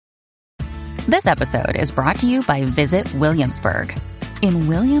This episode is brought to you by Visit Williamsburg. In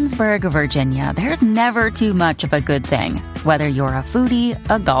Williamsburg, Virginia, there's never too much of a good thing. Whether you're a foodie,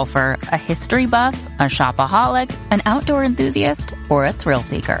 a golfer, a history buff, a shopaholic, an outdoor enthusiast, or a thrill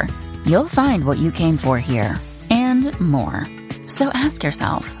seeker, you'll find what you came for here and more. So ask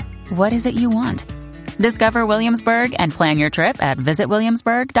yourself, what is it you want? Discover Williamsburg and plan your trip at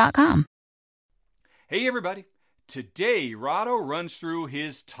visitwilliamsburg.com. Hey everybody. Today, Rahdo runs through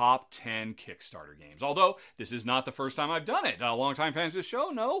his top 10 Kickstarter games. Although, this is not the first time I've done it. Longtime fans of the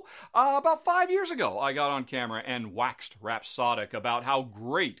show know, about 5 years ago, I got on camera and waxed rhapsodic about how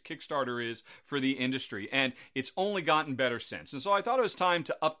great Kickstarter is for the industry. And it's only gotten better since. And so I thought it was time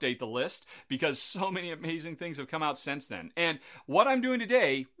to update the list because so many amazing things have come out since then. And what I'm doing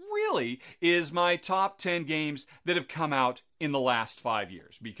today really is my top 10 games that have come out in the last 5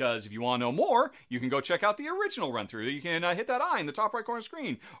 years. Because if you want to know more, you can go check out the original run through. You can hit that I in the top right corner of the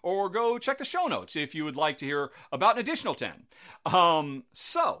screen, or go check the show notes if you would like to hear about an additional 10.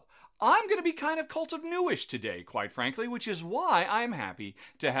 So I'm going to be kind of cult of newish today, quite frankly, which is why I'm happy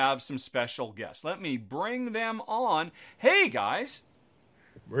to have some special guests. Let me bring them on. Hey guys.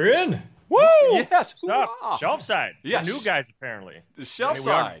 We're in. Woo! Yes. What's up? Shelf side. Yes. We're new guys, apparently. The shelf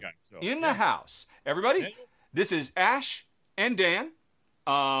side in the house. Everybody, this is Ash and Dan.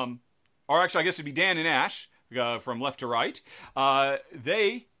 Or actually, I guess it'd be Dan and Ash from left to right.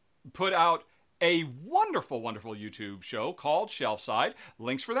 They put out a wonderful, wonderful YouTube show called Shelfside.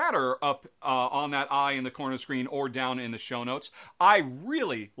 Links for that are up on that eye in the corner of the screen or down in the show notes. I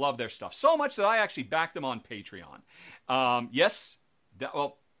really love their stuff. So much that I actually back them on Patreon. Yes.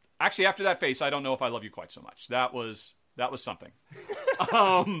 Actually, after that face, I don't know if I love you quite so much. That was something.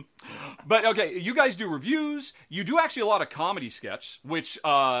 But okay, you guys do reviews. You do actually a lot of comedy sketch, which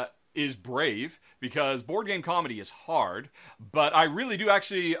is brave because board game comedy is hard. But I really do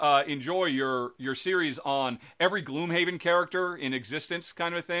actually enjoy your series on every Gloomhaven character in existence,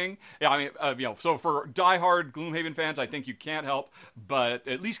 kind of a thing. Yeah, I mean, so for diehard Gloomhaven fans, I think you can't help but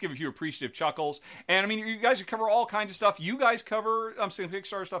at least give a few appreciative chuckles. And I mean, you guys cover all kinds of stuff. You guys cover some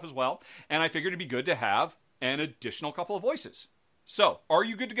Kickstarter stuff as well. And I figured it'd be good to have an additional couple of voices. So, are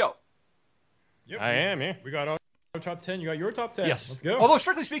you good to go? Yep, I am, yeah. We got our top 10. You got your top 10. Yes. Let's go. Although,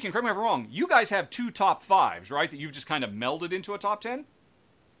 strictly speaking, correct me if I'm wrong, you guys have two top 5s, right? That you've just kind of melded into a top 10?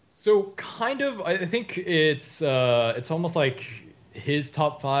 So, kind of, I think it's almost like his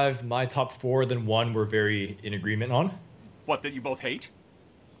top 5, my top 4, then one we're very in agreement on. What, that you both hate?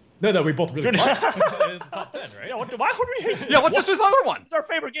 No, we both really like. It's the top 10, right? Yeah, why would we hate Yeah, what's this other one? It's our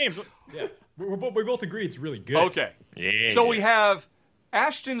favorite games. Yeah. We both agree it's really good. Okay. Yeah. So we have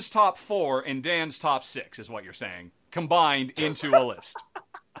Ashton's top 4 and Dan's top 6, is what you're saying, combined into a list.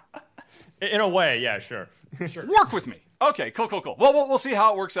 In a way, yeah, sure. Work with me. Okay, cool. Well, we'll see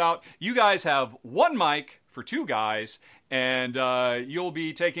how it works out. You guys have one mic for 2 guys, and you'll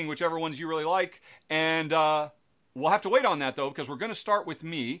be taking whichever ones you really like, and we'll have to wait on that, though, because we're going to start with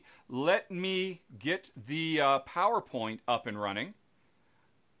me. Let me get the PowerPoint up and running.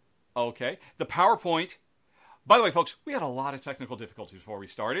 Okay, the PowerPoint. By the way, folks, we had a lot of technical difficulties before we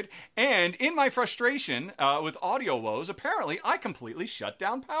started, and in my frustration with audio woes, apparently I completely shut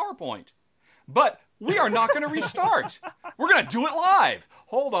down PowerPoint. But we are not going to restart. We're going to do it live.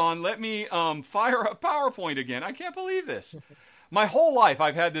 Hold on, let me fire up PowerPoint again. I can't believe this. My whole life,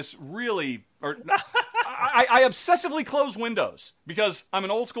 I've had this really... I obsessively close Windows because I'm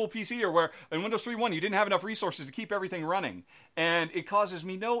an old school PCer where in Windows 3.1 you didn't have enough resources to keep everything running. And it causes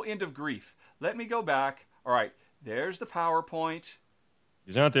me no end of grief. Let me go back. All right, there's the PowerPoint.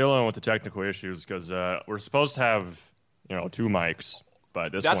 He's not the only one with the technical issues because we're supposed to have, 2 mics,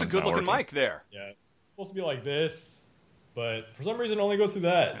 but that's a good looking mic there. Yeah, it's supposed to be like this, but for some reason it only goes through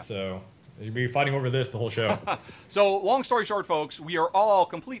that. Yeah. So you'll be fighting over this the whole show. So, long story short, folks, we are all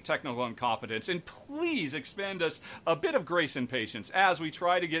complete technical incompetence, and please expend us a bit of grace and patience as we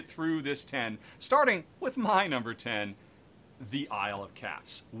try to get through this 10, starting with my number 10, The Isle of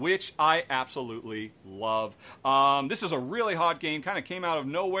Cats, which I absolutely love. This is a really hot game, kind of came out of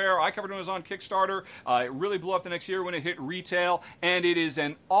nowhere. I covered it when it was on Kickstarter. It really blew up the next year when it hit retail, and it is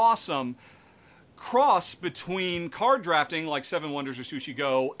an awesome cross between card drafting like Seven Wonders or Sushi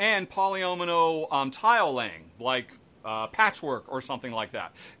Go and polyomino tile laying like Patchwork or something like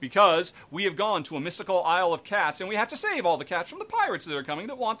that, because we have gone to a mystical Isle of Cats and we have to save all the cats from the pirates that are coming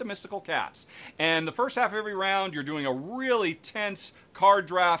that want the mystical cats. And the first half of every round you're doing a really tense card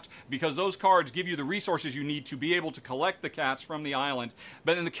draft because those cards give you the resources you need to be able to collect the cats from the island.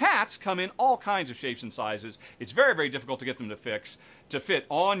 But then the cats come in all kinds of shapes and sizes. It's very, very difficult to get them to fit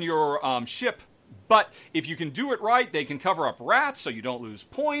on your ship But if you can do it right, they can cover up rats so you don't lose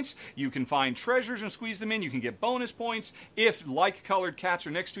points. You can find treasures and squeeze them in. You can get bonus points if like-colored cats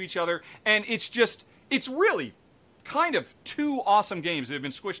are next to each other. And it's really kind of two awesome games that have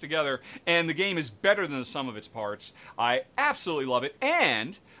been squished together, and the game is better than the sum of its parts. I absolutely love it.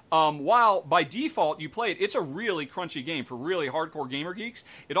 And while by default you play it, it's a really crunchy game for really hardcore gamer geeks.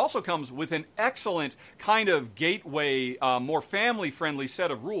 It also comes with an excellent kind of gateway, more family-friendly set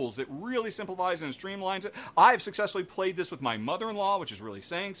of rules that really simplifies and streamlines it. I've successfully played this with my mother-in-law, which is really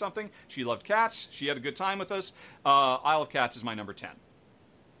saying something. She loved cats. She had a good time with us. Isle of Cats is my number 10.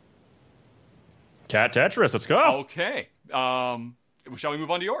 Cat Tetris, let's go. Okay. Shall we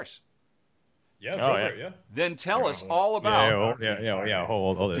move on to yours? Yeah, go for it, yeah. Then tell us all about... Yeah.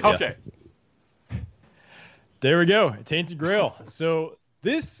 Hold it. Okay. Yeah. There we go. Tainted Grail. So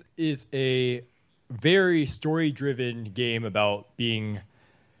this is a very story-driven game about being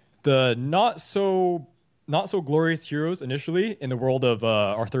the not so glorious heroes initially in the world of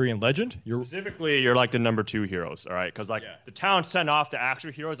Arthurian legend. Specifically, you're like the number 2 heroes, all right? Because the town sent off the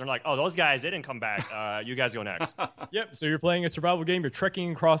actual heroes, and they're like, oh, those guys, they didn't come back. You guys go next. Yep. So you're playing a survival game. You're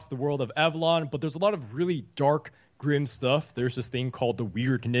trekking across the world of Avalon, but there's a lot of really dark, grim stuff. There's this thing called the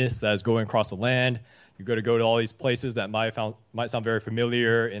weirdness that is going across the land. You got to go to all these places that might sound very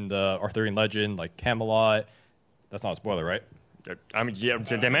familiar in the Arthurian legend, like Camelot. That's not a spoiler, right? I mean, yeah,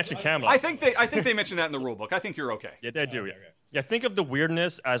 they mentioned Camelot. I think they mentioned that in the rule book. I think you're okay. Yeah, they do. Yeah, think of the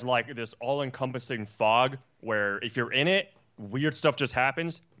weirdness as like this all-encompassing fog where if you're in it, weird stuff just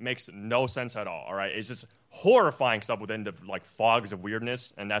happens. Makes no sense at all. All right, it's just horrifying stuff within the like fogs of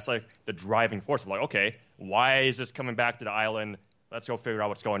weirdness, and that's like the driving force of like, okay, why is this coming back to the island? Let's go figure out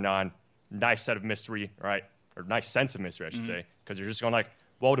what's going on. Nice set of mystery, right? Or nice sense of mystery, I should say, because you're just going like,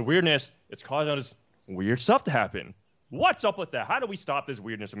 well, the weirdness, it's causing all this weird stuff to happen. What's up with that? How do we stop this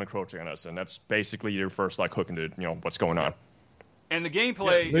weirdness from encroaching on us? And that's basically your first like hook into what's going on. And the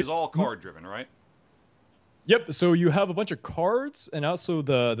gameplay is all card driven, right? Yep. So you have a bunch of cards, and also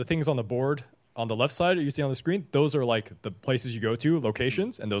the things on the board on the left side that you see on the screen. Those are like the places you go to,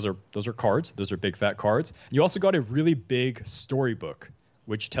 locations, and those are cards. Those are big fat cards. You also got a really big storybook,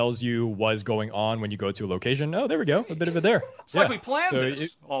 which tells you what's going on when you go to a location. Oh, there we go. A bit of it there. It's like we planned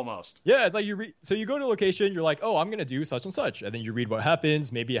this, almost. Yeah, it's like so you go to a location, you're like, oh, I'm going to do such and such. And then you read what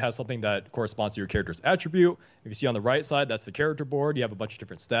happens. Maybe it has something that corresponds to your character's attribute. If you see on the right side, that's the character board. You have a bunch of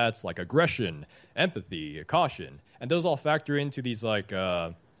different stats like aggression, empathy, caution. And those all factor into these like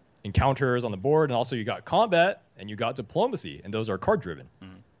encounters on the board. And also you got combat and you got diplomacy. And those are card driven.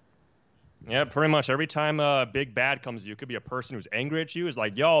 Mm-hmm. Yeah, pretty much every time a big bad comes to you, it could be a person who's angry at you, is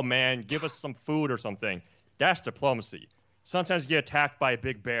like, yo, man, give us some food or something. That's diplomacy. Sometimes you get attacked by a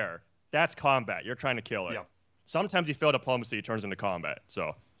big bear. That's combat. You're trying to kill it. Yeah. Sometimes you fail diplomacy, it turns into combat.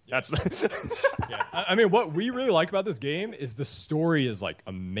 So that's... Yeah. I mean, what we really like about this game is the story is, like,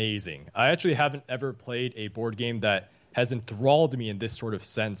 amazing. I actually haven't ever played a board game that has enthralled me in this sort of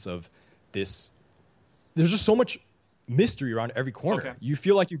sense of this... There's just so much mystery around every corner. Okay. You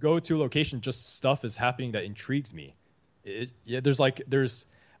feel like you go to a location, just stuff is happening that intrigues me. There's I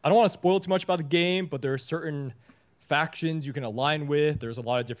don't want to spoil too much about the game, but there are certain factions you can align with. There's a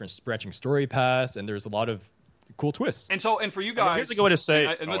lot of different branching story paths, and there's a lot of cool twists. And for you guys, here's a good way to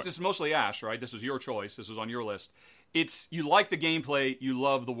say, this is mostly Ash, right? This is your choice. This was on your list. You like the gameplay, you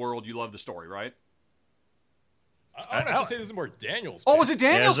love the world, you love the story, right? I would actually say this is more Daniel's pick. Oh, was it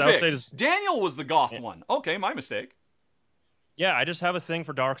Daniel's pick? This... Daniel was the goth one. Okay, my mistake. Yeah, I just have a thing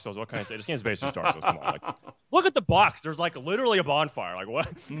for Dark Souls. What can I say? This game's based on Dark Souls. Come on, like, look at the box. There's like literally a bonfire. Like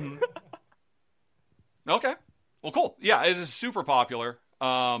what? Mm-hmm. Okay. Well, cool. Yeah, it is super popular.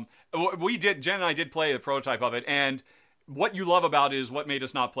 Jen and I did play the prototype of it, and what you love about it is what made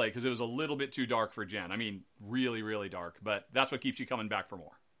us not play, because it was a little bit too dark for Jen. I mean, really, really dark. But that's what keeps you coming back for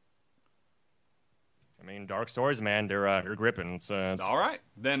more. I mean, dark stories, man. They're gripping. It's... All right,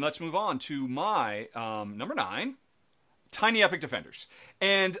 then let's move on to my number 9. Tiny Epic Defenders.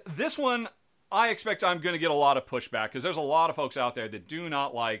 And this one, I expect I'm going to get a lot of pushback, because there's a lot of folks out there that do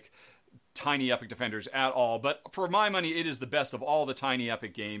not like Tiny Epic Defenders at all. But for my money, it is the best of all the Tiny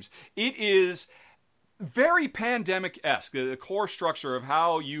Epic games. It is very Pandemic-esque, the core structure of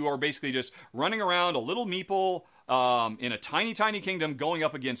how you are basically just running around a little meeple in a tiny, tiny kingdom going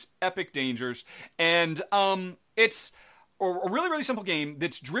up against epic dangers. And it's... a really, really simple game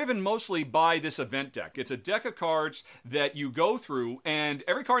that's driven mostly by this event deck. It's a deck of cards that you go through, and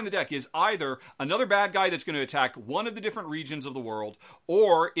every card in the deck is either another bad guy that's going to attack one of the different regions of the world,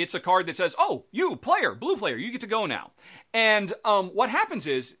 or it's a card that says, oh, you, player, blue player, you get to go now. And what happens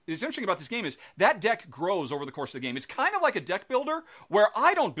is interesting about this game is that deck grows over the course of the game. It's kind of like a deck builder, where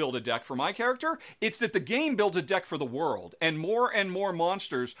I don't build a deck for my character. It's that the game builds a deck for the world, and more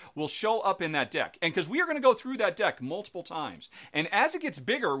monsters will show up in that deck. And because we are going to go through that deck multiple times, and as it gets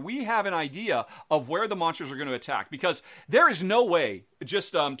bigger, we have an idea of where the monsters are going to attack, because there is no way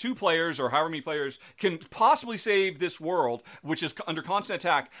just 2 players or however many players can possibly save this world, which is under constant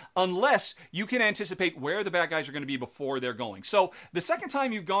attack, unless you can anticipate where the bad guys are going to be before they're going. So the second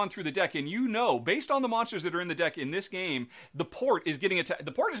time you've gone through the deck, and you know, based on the monsters that are in the deck in this game, the port is getting attacked.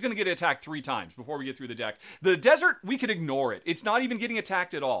 The port is going to get attacked 3 times before we get through the deck. The desert, we could ignore it. It's not even getting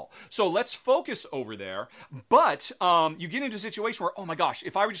attacked at all. So let's focus over there. But you get into a situation where, oh my gosh,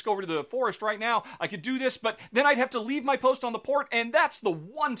 if I would just go over to the forest right now, I could do this, but then I'd have to leave my post on the port, and that's the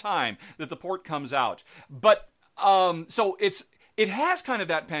one time that the port comes out. But so it has kind of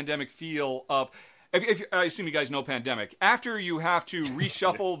that Pandemic feel of, if I assume you guys know Pandemic, after you have to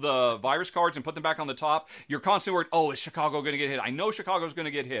reshuffle the virus cards and put them back on the top, you're constantly worried, oh, is Chicago going to get hit? I know Chicago's going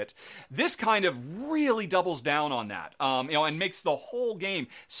to get hit. This kind of really doubles down on that, and makes the whole game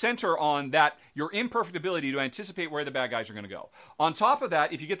center on that, your imperfect ability to anticipate where the bad guys are going to go. On top of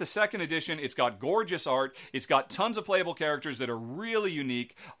that, if you get the second edition, it's got gorgeous art, it's got tons of playable characters that are really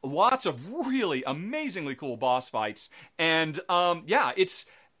unique, lots of really amazingly cool boss fights, and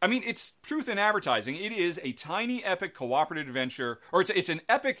it's truth in advertising. It is a tiny, epic cooperative adventure, or it's an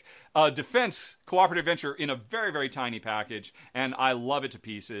epic defense cooperative adventure in a very, very tiny package, and I love it to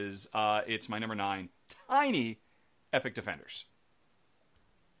pieces. It's my number 9, Tiny Epic Defenders.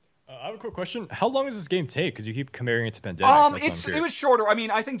 I have a quick question. How long does this game take? Because you keep comparing it to Pandemic. It was shorter. I mean,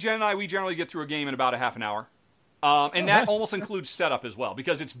 I think Jen and I, we generally get through a game in about a half an hour. And that almost includes setup as well,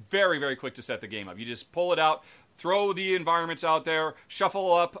 because it's very, very quick to set the game up. You just pull it out, throw the environments out there,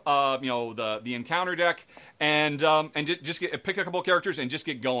 shuffle up, the encounter deck, and just pick a couple of characters and just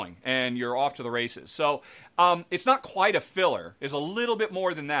get going, and you're off to the races. So it's not quite a filler. It's a little bit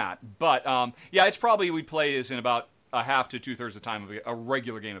more than that, but it's probably we'd play this in about a half to 2/3 of the time of a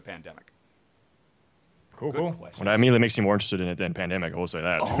regular game of Pandemic. Cool. Well, that immediately makes me more interested in it than Pandemic. I will say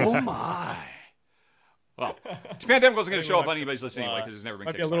that. Oh my. Well, Pandemic wasn't going to show up on anybody's list anyway, because it's never been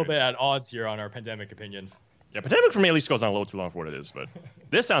might be a little bit at odds here on our Pandemic opinions. Yeah, Pandemic for me at least goes on a little too long for what it is, but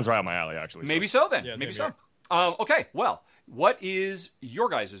this sounds right up my alley, actually. Maybe so then. Yeah, maybe so. Okay, well, what is your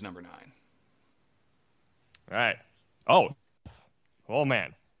guys' number 9? All right. Oh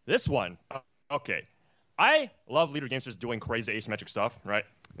man. This one. Okay. I love leader games just doing crazy asymmetric stuff, right?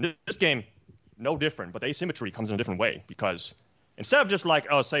 This game, no different, but the asymmetry comes in a different way, because instead of just like,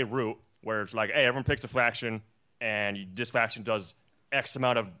 say Root, where it's like, hey, everyone picks a faction, and this faction does X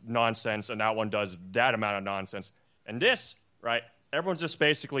amount of nonsense, and that one does that amount of nonsense. And this, right, everyone's just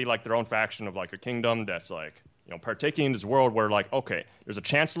basically like their own faction of like a kingdom that's like, partaking in this world where like, okay, there's a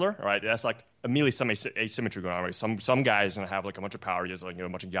chancellor, right? That's like immediately some asymmetry going on, right? Some guy's gonna have like a bunch of power, he has like a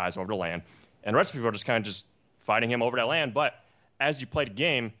bunch of guys over the land, and the rest of people are just kind of just fighting him over that land. But as you play the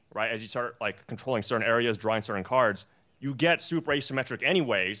game, right, as you start like controlling certain areas, drawing certain cards, you get super asymmetric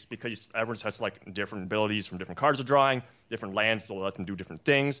anyways, because everyone has like different abilities from different cards they're drawing, different lands that will let them do different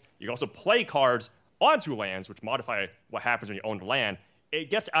things. You can also play cards onto lands, which modify what happens when you own the land. It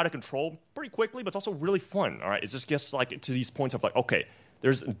gets out of control pretty quickly, but it's also really fun, all right? It just gets like to these points of like, okay,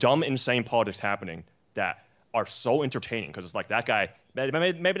 there's dumb, insane politics happening that are so entertaining, because it's like that guy,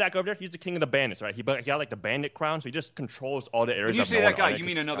 maybe that guy over there, he's the king of the bandits, right? He got like the bandit crown, so he just controls all the areas. When you say that guy, you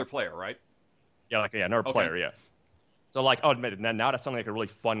mean another player, right? Yeah, another player, yeah. So like, now that's something like a really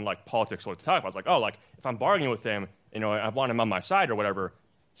fun like politics sort of talk about. I was like, like if I'm bargaining with him, I want him on my side or whatever,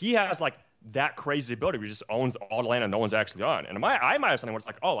 he has like that crazy ability where he just owns all the land and no one's actually on. And I might have something where it's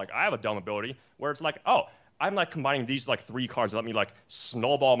like, I have a dumb ability where it's like, I'm like combining these like 3 cards that let me like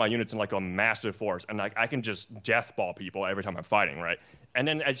snowball my units in like a massive force, and like I can just deathball people every time I'm fighting, right? And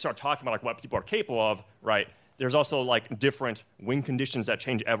then as you start talking about like what people are capable of, right? There's also like different win conditions that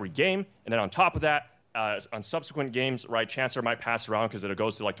change every game, and then on top of that, on subsequent games, right, Chancellor might pass around because it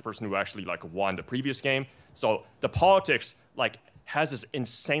goes to like the person who actually like won the previous game. So the politics like has this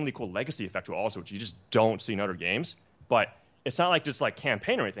insanely cool legacy effect to it also, which you just don't see in other games. But it's not like just like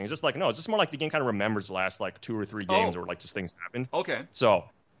campaign or anything. It's just like, no, it's just more like the game kind of remembers the last like 2 or 3 games where like just things happen. Okay. So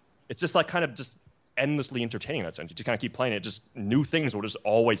it's just like kind of just endlessly entertaining in that sense. You just kind of keep playing it, just new things will just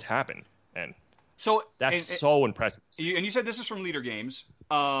always happen. And So That's so impressive. And you said this is from Leader Games.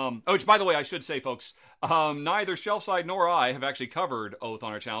 Which, by the way, I should say, folks, neither Shelfside nor I have actually covered Oath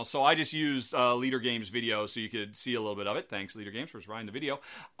on our channel, so I just used Leader Games video so you could see a little bit of it. Thanks, Leader Games, for providing the video.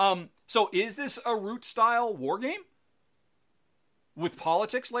 So is this a Root-style war game with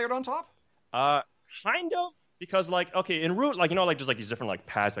politics layered on top? Kind of, because like, okay, in Root, like, just like these different like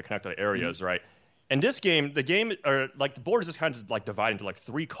paths that connect to areas, right? In this game, the board is just kind of like divided into like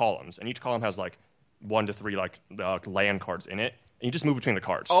 3 columns, and each column has like 1 to 3 like land cards in it, and you just move between the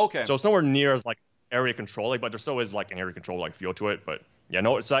cards. Oh, okay. So it's nowhere near as like area control, but there still is like an area control like feel to it. But yeah,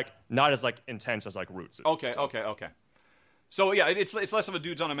 no, it's like not as like intense as like Roots. Okay. So yeah, it's less of a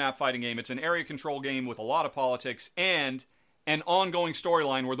dudes on a map fighting game. It's an area control game with a lot of politics and an ongoing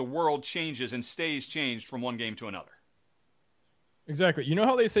storyline where the world changes and stays changed from one game to another. Exactly. You know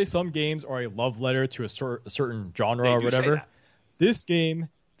how they say some games are a love letter to a certain genre or whatever? Say that. This game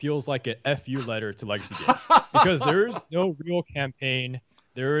feels like an FU letter to legacy games because there is no real campaign.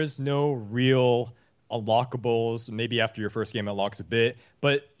 There is no real unlockables. Maybe after your first game it unlocks a bit,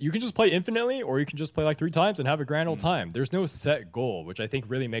 but you can just play infinitely, or you can just play like 3 times and have a grand old time. There's no set goal, which I think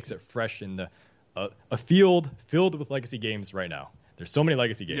really makes it fresh in a field filled with legacy games right now. There's so many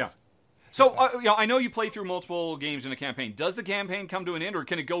legacy games. Yeah. So I know you play through multiple games in a campaign. Does the campaign come to an end, or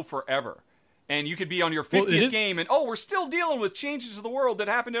can it go forever? And you could be on your 50th game, and we're still dealing with changes to the world that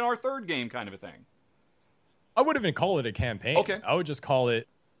happened in our 3rd game, kind of a thing. I wouldn't even call it a campaign. Okay. I would just call it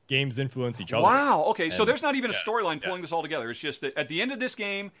games influence each other. Wow. Okay. So there's not even a storyline pulling this all together. It's just that at the end of this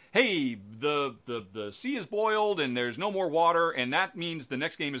game, hey, the sea is boiled and there's no more water, and that means the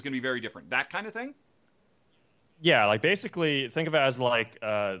next game is going to be very different. That kind of thing. Yeah, like basically think of it as like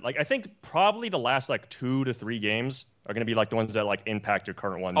I think probably the last like 2 to 3 games are going to be like the ones that like impact your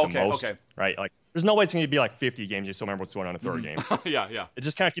current one the most. Okay. Right? Like there's no way it's going to be like 50 games you still remember what's going on in the 3rd game. Yeah. It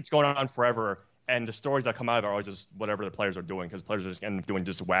just kind of keeps going on forever, and the stories that come out are always just whatever the players are doing, because players are just end up doing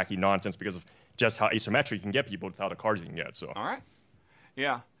just wacky nonsense because of just how asymmetric you can get people with how the cards you can get. So. All right.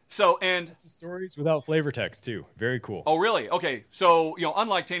 Yeah. So, and stories without flavor text too. Very cool. Oh, really? Okay. So,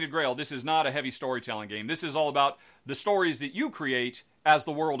 unlike Tainted Grail, this is not a heavy storytelling game. This is all about the stories that you create as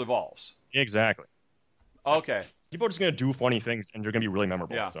the world evolves. Exactly. Okay. People are just going to do funny things, and they're going to be really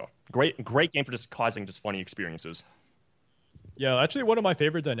memorable. Yeah. So, great game for just causing just funny experiences. Yeah, actually, one of my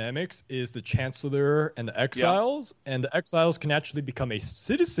favorite dynamics is the Chancellor and the Exiles, and the Exiles can actually become a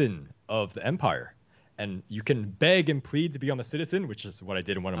citizen of the Empire. And you can beg and plead to become a citizen, which is what I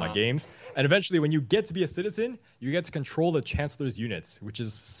did in one of my games. And eventually, when you get to be a citizen, you get to control the Chancellor's units, which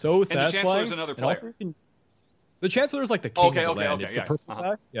is so satisfying. And the Chancellor's another player. Also, the Chancellor's like the king of the land. It's the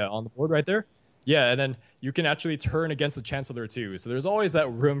purple guy, on the board right there. Yeah, and then you can actually turn against the Chancellor too. So there's always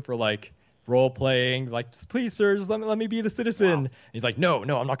that room for like role playing, like, please, sir, just let me be the citizen. Wow. And he's like, no, I'm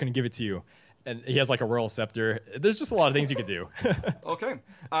not going to give it to you. And he has like a royal scepter. There's just a lot of things you could do. Okay.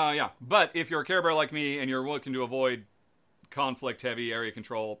 Yeah. But if you're a Care Bear like me and you're looking to avoid conflict-heavy area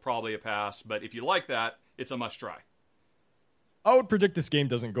control, probably a pass. But if you like that, it's a must-try. I would predict this game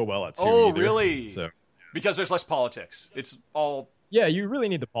doesn't go well at 2 Oh, either. really? So, because there's less politics. It's all... Yeah, you really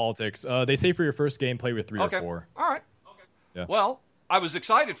need the politics. They say for your first game, play with 3 or 4. All right. Okay. Yeah. Well, I was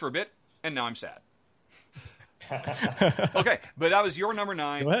excited for a bit, and now I'm sad. Okay, but that was your number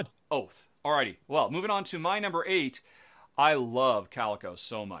 9. Go ahead. Oath. Alrighty. Well, moving on to my number 8. I love Calico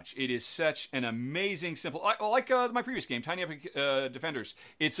so much. It is such an amazing, simple... Like my previous game, Tiny Epic Defenders.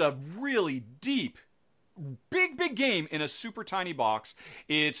 It's a really deep, big game in a super tiny box.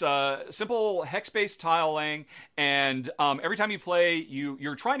 It's a simple hex-based tile laying, and every time you play,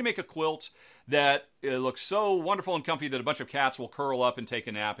 you're trying to make a quilt that it looks so wonderful and comfy that a bunch of cats will curl up and take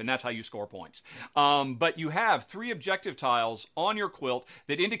a nap, and that's how you score points. But you have 3 objective tiles on your quilt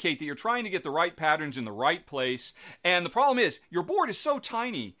that indicate that you're trying to get the right patterns in the right place. And the problem is, your board is so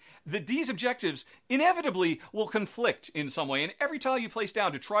tiny that these objectives inevitably will conflict in some way. And every tile you place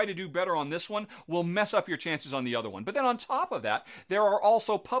down to try to do better on this one will mess up your chances on the other one. But then on top of that, there are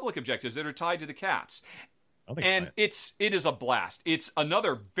also public objectives that are tied to the cats. And it is a blast. It's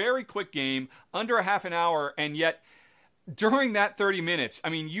another very quick game, under a half an hour, and yet during that 30 minutes, I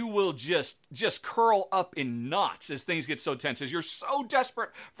mean, you will just curl up in knots as things get so tense, as you're so desperate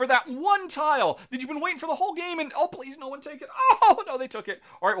for that one tile that you've been waiting for the whole game, and oh, please, no one take it. Oh, no, they took it.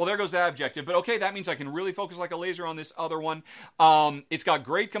 All right, well, there goes that objective. But okay, that means I can really focus like a laser on this other one. It's got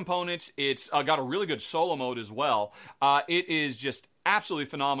great components. It's got a really good solo mode as well. It is just absolutely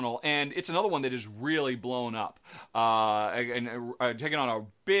phenomenal, and it's another one that is really blown up and taking on a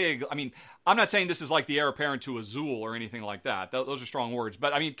big... I mean, I'm not saying this is like the heir apparent to Azul or anything like that. Those are strong words.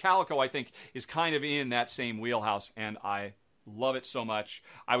 But, I mean, Calico, I think, is kind of in that same wheelhouse, and I love it so much.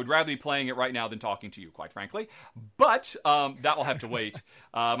 I would rather be playing it right now than talking to you, quite frankly. But that will have to wait.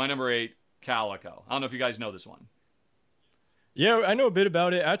 My number 8, Calico. I don't know if you guys know this one. Yeah, I know a bit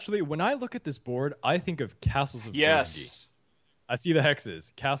about it. Actually, when I look at this board, I think of Castles of Burgundy. I see the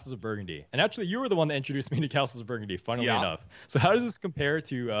hexes, Castles of Burgundy. And actually, you were the one that introduced me to Castles of Burgundy, funnily enough. So how does this compare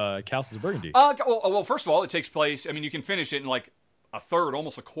to Castles of Burgundy? Well, first of all, it takes place, I mean, you can finish it in like a third,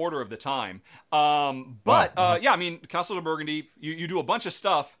 almost a quarter of the time. Yeah, I mean, Castles of Burgundy, you do a bunch of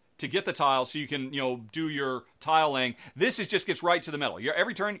stuff to get the tiles so you can, do your tile laying. This just gets right to the middle.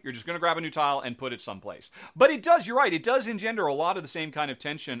 Every turn, you're just going to grab a new tile and put it someplace. But it does, you're right, it does engender a lot of the same kind of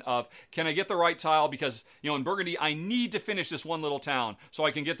tension of, can I get the right tile? Because, in Burgundy, I need to finish this one little town so I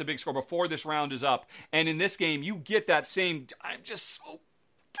can get the big score before this round is up. And in this game, you get that same, I'm just so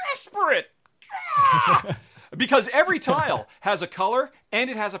desperate. Because every tile has a color and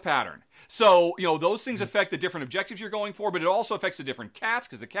it has a pattern. So, those things affect the different objectives you're going for, but it also affects the different cats,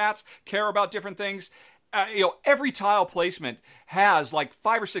 because the cats care about different things. Every tile placement has like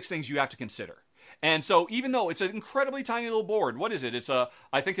 5 or 6 things you have to consider. And so even though it's an incredibly tiny little board, what is it?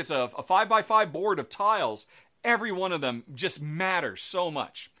 I think it's a 5x5 board of tiles. Every one of them just matters so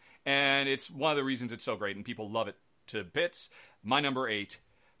much. And it's one of the reasons it's so great, and people love it to bits. My number 8,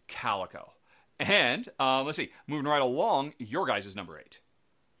 Calico. And let's see, moving right along, your guys' number 8.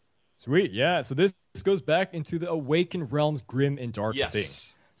 Sweet, yeah. So this goes back into the Awakened Realms grim and dark thing.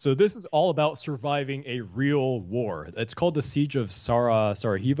 So this is all about surviving a real war. It's called the Siege of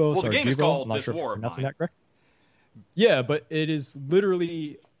Sarajevo. Well, the game is called I'm not This sure War if I'm of pronouncing Mine. that correct. Yeah, but it is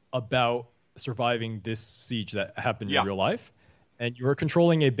literally about surviving this siege that happened in real life. And you are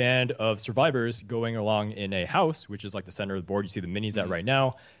controlling a band of survivors going along in a house, which is like the center of the board. You see the minis at right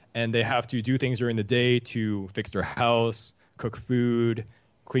now. And they have to do things during the day to fix their house, cook food,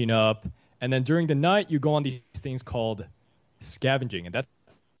 clean up. And then during the night, you go on these things called scavenging. And that's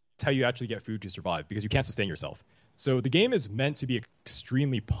how you actually get food to survive, because you can't sustain yourself. So the game is meant to be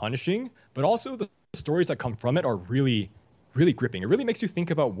extremely punishing, but also the stories that come from it are really, really gripping. It really makes you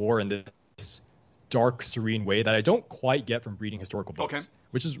think about war in this dark, serene way that I don't quite get from reading historical books,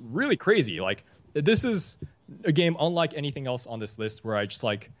 which is really crazy. Like, this is a game unlike anything else on this list where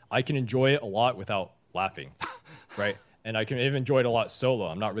I can enjoy it a lot without laughing, right? And I can even enjoy it a lot solo.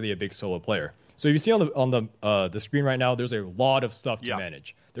 I'm not really a big solo player. So you see on the screen right now, there's a lot of stuff to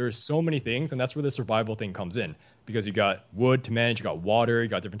manage. There's so many things, and that's where the survival thing comes in, because you got wood to manage, you got water, you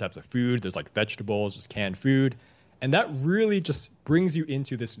got different types of food. There's like vegetables, just canned food. And that really just brings you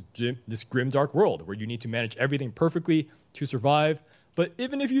into this grim, dark world where you need to manage everything perfectly to survive. But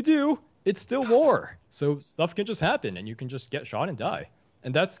even if you do, it's still war. So stuff can just happen, and you can just get shot and die.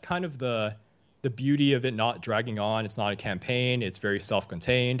 And that's kind of the beauty of it not dragging on. It's not a campaign. It's very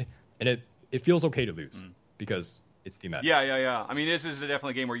self-contained. And it feels okay to lose because it's thematic. Yeah. I mean, this is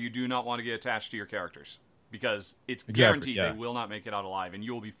definitely a game where you do not want to get attached to your characters, because it's guaranteed they will not make it out alive, and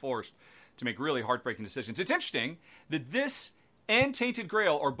you will be forced to make really heartbreaking decisions. It's interesting that this and Tainted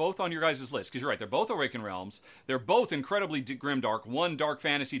Grail are both on your guys' list, because you're right, they're both Awakened Realms. They're both incredibly grimdark. One dark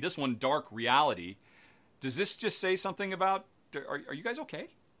fantasy, this one dark reality. Does this just say something about... Are you guys okay?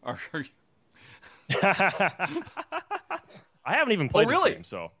 Are you... I haven't even played this game,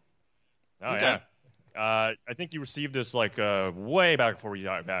 so... Okay. Yeah. I think you received this way back before you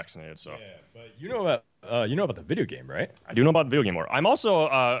got vaccinated. So. Yeah, but you know about the video game, right? I do know about the video game more. I'm also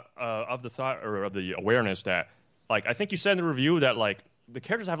of the thought or of the awareness that I think you said in the review that the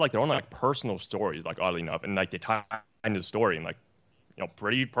characters have their own personal stories, oddly enough, and they tie into the story in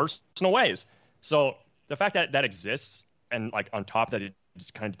pretty personal ways. So the fact that that exists and on top that it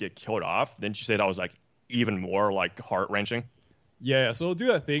just kind of get killed off, didn't you say that was even more heart wrenching? Yeah, so we'll do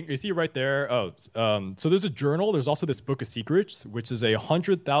that thing. You see right there. So there's a journal. There's also this Book of Secrets, which is a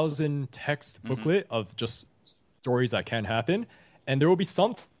 100,000 text booklet of just stories that can happen. And there will be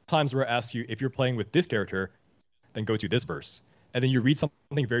some times where it asks you, if you're playing with this character, then go to this verse. And then you read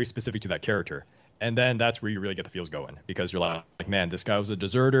something very specific to that character. And then that's where you really get the feels going, because you're like, man, this guy was a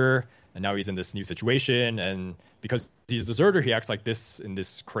deserter, and now he's in this new situation. And because he's a deserter, he acts like this in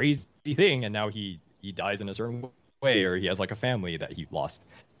this crazy thing, and now he dies in a certain way, or he has a family that he lost.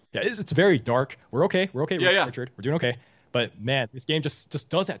 Yeah, it's very dark. We're okay, Richard. We're doing okay. But man, this game just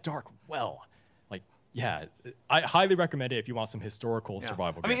does that dark well. I highly recommend it if you want some historical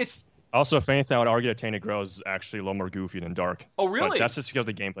survival game. I mean, it's also, if anything, I would argue that Tainted Grail is actually a little more goofy than dark. Oh, really? But that's just because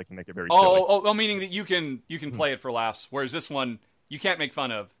the gameplay can make it very silly. Oh, meaning that you can play it for laughs, whereas this one, you can't make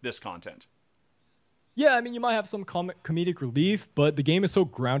fun of this content. Yeah, I mean, you might have some comedic relief, but the game is so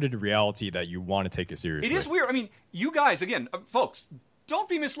grounded in reality that you want to take it seriously. It is weird. I mean, you guys, again, folks, don't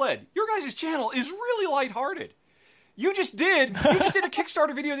be misled. Your guys' channel is really lighthearted. You just did a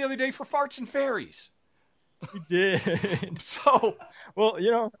Kickstarter video the other day for Farts and Fairies. We did. So, well,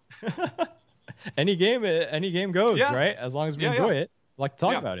 any game goes, Yeah. right? As long as we Yeah, enjoy yeah. it. I'd like to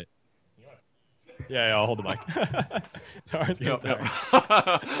talk Yeah. about it. Yeah, I'll hold the mic. Sorry, I was getting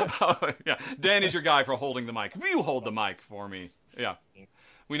tired. Yeah. Dan is your guy for holding the mic. You hold the mic for me. Yeah.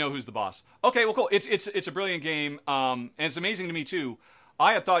 We know who's the boss. Okay, well, cool. It's a brilliant game, and it's amazing to me too.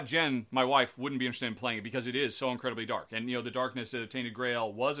 I had thought Jen, my wife, wouldn't be interested in playing it because it is so incredibly dark, and the darkness of Tainted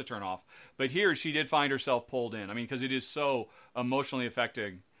Grail was a turnoff. But here, she did find herself pulled in. I mean, because it is so emotionally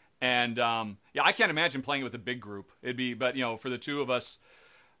affecting, and I can't imagine playing it with a big group. But for the two of us,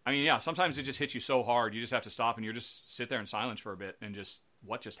 I mean, sometimes it just hits you so hard, you just have to stop and you just sit there in silence for a bit and just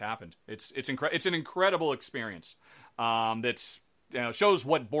what just happened. It's an incredible experience. That's shows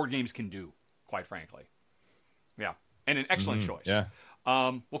what board games can do, quite frankly. Yeah, and an excellent choice. Yeah.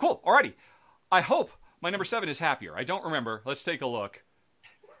 Well, cool. Alrighty. I hope my number 7 is happier. I don't remember. Let's take a look.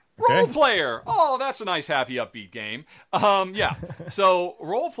 Okay. Role Player. Oh, that's a nice, happy, upbeat game. Yeah. So,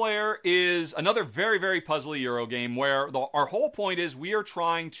 Role Player is another very, very puzzly Euro game where our whole point is we are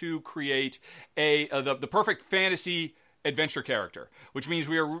trying to create the perfect fantasy adventure character, which means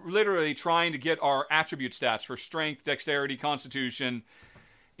we are literally trying to get our attribute stats for strength, dexterity, constitution,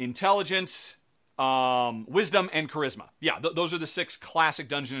 intelligence, wisdom, and charisma. Yeah, those are the 6 classic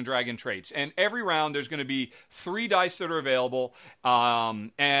Dungeons & Dragon traits. And every round, there's going to be 3 dice that are available,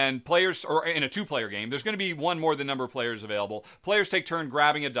 and players, or in a 2-player game, there's going to be one more than number of players available. Players take turn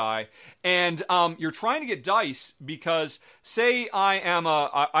grabbing a die, and you're trying to get dice because, say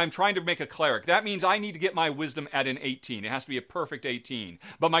I'm trying to make a cleric. That means I need to get my wisdom at an 18. It has to be a perfect 18.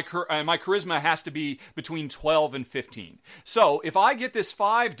 But my charisma has to be between 12 and 15. So if I get this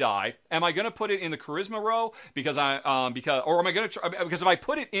 5 die, am I going to put it in the charisma row because am I going to because if I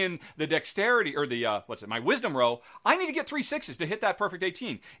put it in the dexterity or the my wisdom row, I need to get 3 6s to hit that perfect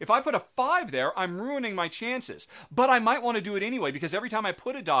 18. If I put a 5 there, I'm ruining my chances. But I might want to do it anyway because every time I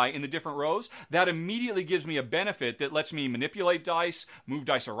put a die in the different rows, that immediately gives me a benefit that lets me manipulate dice, move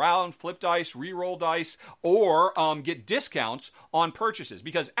dice around, flip dice, re-roll dice, or get discounts on purchases.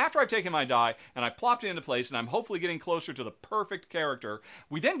 Because after I've taken my die and I plopped it into place and I'm hopefully getting closer to the perfect character,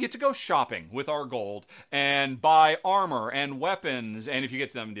 we then get to go shopping with our gold and buy armor and weapons, and if you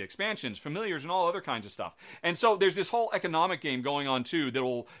get to them, the expansions, familiars, and all other kinds of stuff. And so there's this whole economic game going on too that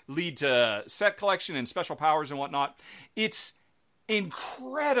will lead to set collection and special powers and whatnot. It's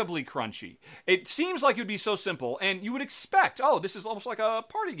incredibly crunchy. It seems like it would be so simple, and you would expect, this is almost like a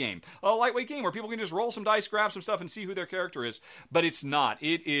party game, a lightweight game where people can just roll some dice, grab some stuff, and see who their character is. But it's not.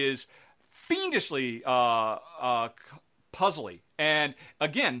 It is fiendishly puzzly. And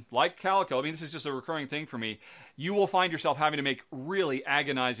again, like Calico, I mean, this is just a recurring thing for me. You will find yourself having to make really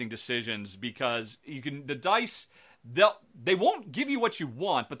agonizing decisions because the dice, they won't give you what you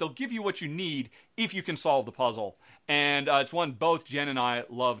want, but they'll give you what you need if you can solve the puzzle. And it's one both Jen and I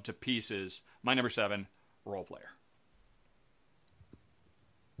love to pieces. My number 7, Role Player.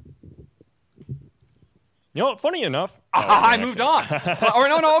 Funny enough. I moved on. Or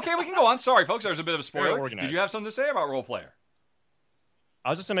no, okay, we can go on. Sorry, folks, there's a bit of a spoiler. organized. Did you have something to say about Role Player? I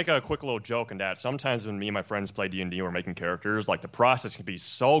was just going to make a quick little joke in that sometimes when me and my friends play D&D and we're making characters, like the process can be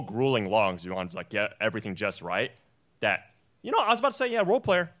so grueling long because you want to like get everything just right that, I was about to say, Role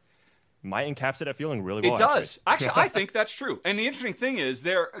Player might encapsulate that feeling really well. It does. Actually, I think that's true. And the interesting thing is,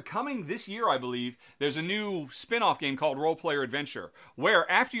 they're coming this year, I believe, there's a new spin-off game called Role Player Adventure, where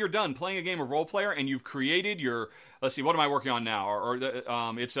after you're done playing a game of Role Player and you've created your, let's see, what am I working on now?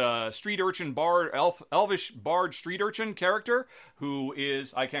 It's a street urchin bard, elvish bard street urchin character who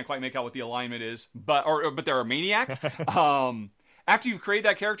is, I can't quite make out what the alignment is, but they're a maniac. After you've created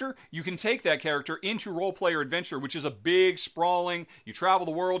that character, you can take that character into Role Player Adventure, which is a big, sprawling, you travel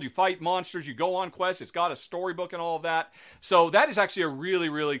the world, you fight monsters, you go on quests, it's got a storybook and all of that. So that is actually a really,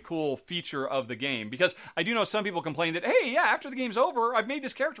 really cool feature of the game, because I do know some people complain that, hey, after the game's over, I've made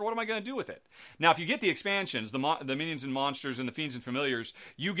this character, what am I going to do with it? Now, if you get the expansions, the minions and monsters and the fiends and familiars,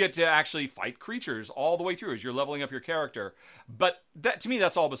 you get to actually fight creatures all the way through as you're leveling up your character. But to me,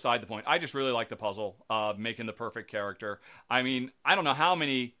 that's all beside the point. I just really like the puzzle of making the perfect character. I mean, I don't know how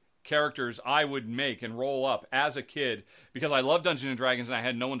many characters I would make and roll up as a kid because I love Dungeons & Dragons and I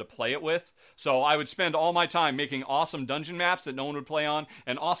had no one to play it with. So I would spend all my time making awesome dungeon maps that no one would play on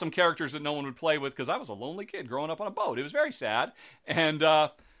and awesome characters that no one would play with because I was a lonely kid growing up on a boat. It was very sad. And,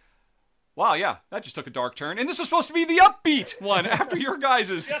 wow, yeah, that just took a dark turn. And this was supposed to be the upbeat one after your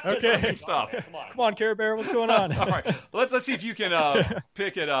guys' Okay. stuff. Come on, Care Bear, what's going on? All right, let's see if you can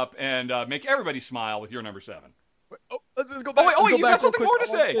pick it up and make everybody smile with your number 7. Let's just go back. Oh, wait, Let's go you back got something real more quick.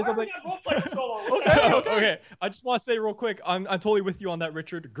 to I wanna say. something. Okay. Okay. I just want to say real quick. I'm totally with you on that,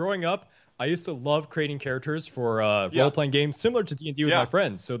 Richard. Growing up, I used to love creating characters for role-playing games similar to D&D with my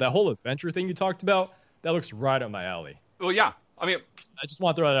friends. So that whole adventure thing you talked about, that looks right up my alley. Well, yeah. I mean, I just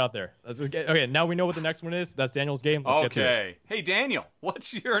want to throw that out there. Okay, now we know what the next one is. That's Daniel's game. Let's get to it. Hey, Daniel,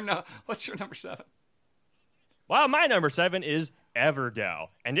 what's your number 7? Well, my number 7 is Everdell,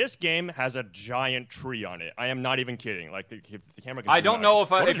 and this game has a giant tree on it. I am not even kidding. Like the camera. Can I don't know if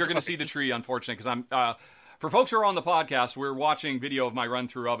you're going to see the tree, unfortunately, because I'm. For folks who are on the podcast, we're watching video of my run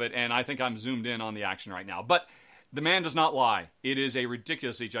through of it, and I think I'm zoomed in on the action right now. But the man does not lie. It is a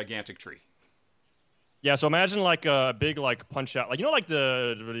ridiculously gigantic tree. Yeah, so imagine like a big like punch out, like like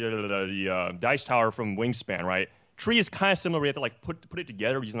the dice tower from Wingspan, right? Tree is kind of similar. We have to like put it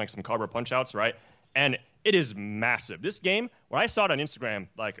together using like some cardboard punch outs, right? And it is massive. This game, when I saw it on Instagram,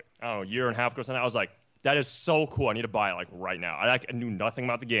 like I don't know, a year and a half ago, something, I was like, that is so cool. I need to buy it like right now. I knew nothing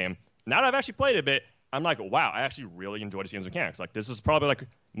about the game. Now that I've actually played it a bit, I'm like, wow, I actually really enjoy this game's mechanics. Like this is probably like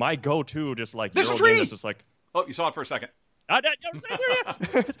my go-to, just like this Euro tree. game that's just like. Oh, you saw it for a second.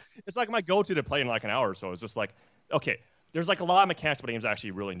 It's like my go-to to play in like an hour or so. It's just like, okay, there's like a lot of mechanics but games I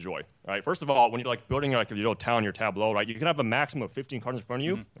actually really enjoy. All right, first of all, when you're like building like a town, your tableau, right, you can have a maximum of 15 cards in front of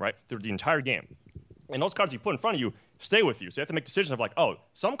you, right, through the entire game. And those cards you put in front of you stay with you. So you have to make decisions of like, oh,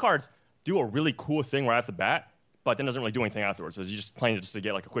 some cards do a really cool thing right off the bat, but then doesn't really do anything afterwards. So you're just playing it just to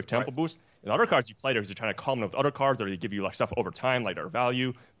get like a quick tempo boost. And other cards you play because you're trying to combine with other cards, or they give you like stuff over time, like their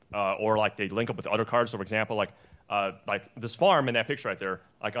value, or like they link up with other cards. So for example, like this farm in that picture right there,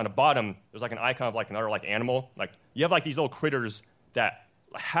 like on the bottom, there's like an icon of like another like animal. Like you have like these little critters that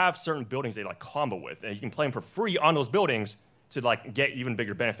have certain buildings they like combo with, and you can play them for free on those buildings to like get even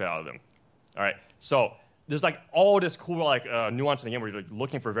bigger benefit out of them. All right, so there's like all this cool like nuance in the game where you're like,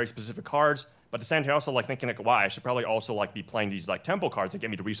 looking for very specific cards, but at the same time also like thinking like, wow, I should probably also like be playing these like tempo cards that get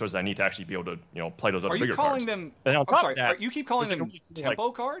me the resources I need to actually be able to play those other bigger cards. Are you calling them? And on I'm top sorry. of that, You keep calling there's, them like, really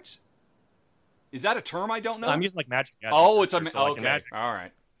tempo cards? Is that a term I don't know? I'm using like Magic. Oh, it's a so, like, okay. Magic, All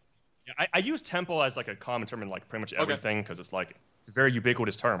right. yeah, I use tempo as like a common term in like pretty much everything because it's like it's a very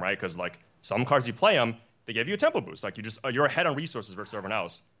ubiquitous term, right? Because like some cards you play them, they give you a tempo boost. Like you're ahead on resources versus everyone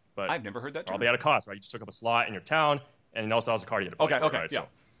else. But I've never heard that term. Probably at a cost, right? You just took up a slot in your town, and it also has a card you had to play. Okay, right? yeah. So,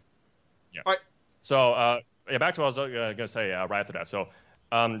 yeah. All right. So, back to what I was going to say right after that. So,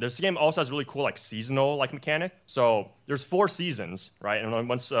 this game also has really cool, like, seasonal, like, mechanic. So, there's 4 seasons, right? And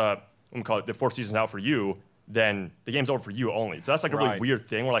once, we call it the 4 seasons out for you, then the game's over for you only. So, that's, like, a really weird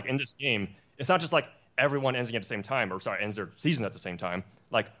thing where, like, in this game, it's not just, like, everyone ends at the same time, ends their season at the same time.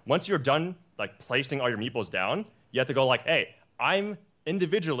 Like, once you're done, like, placing all your meeples down, you have to go, like, hey, I'm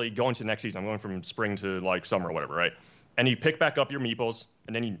individually going to the next season. I'm going from spring to like summer or whatever, right? And you pick back up your meeples,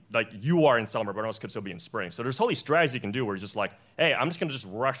 and then you are in summer, but everyone else could still be in spring. So there's all these strategies you can do where you're just like, hey, I'm just gonna just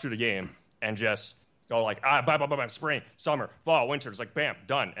rush through the game and just go like bam, spring, summer, fall, winter. It's like bam,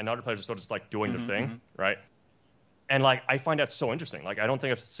 done. And other players are still just like doing their thing, right? And like I find that so interesting. Like I don't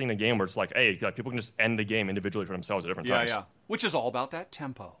think I've seen a game where it's like, hey, like, people can just end the game individually for themselves at different times. Yeah. Which is all about that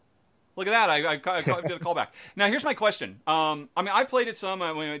tempo. Look at that. I did a callback. Now, here's my question. I mean, I played it some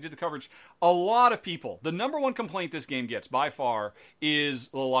when I did the coverage. A lot of people, the number one complaint this game gets by far is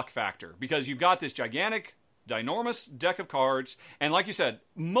the luck factor. Because you've got this gigantic, ginormous deck of cards. And like you said,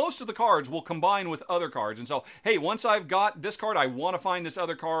 most of the cards will combine with other cards. And so, hey, once I've got this card, I want to find this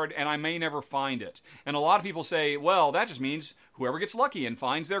other card, and I may never find it. And a lot of people say, well, that just means whoever gets lucky and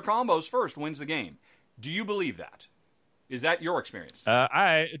finds their combos first wins the game. Do you believe that? Is that your experience?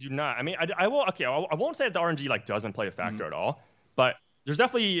 I do not. I mean, I will. Okay, I won't say that the RNG like doesn't play a factor at all, but there's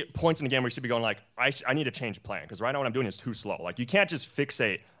definitely points in the game where you should be going like, I need to change plan because right now what I'm doing is too slow. Like you can't just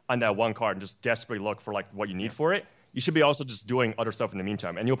fixate on that one card and just desperately look for like what you need for it. You should be also just doing other stuff in the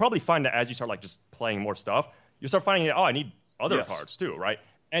meantime, and you'll probably find that as you start like just playing more stuff, you start finding that I need other cards too, right?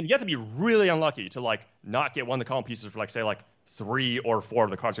 And you have to be really unlucky to like not get one of the common pieces for like say like 3 or 4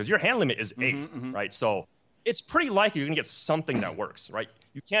 of the cards because your hand limit is 8, right? So it's pretty likely you're going to get something that works, right?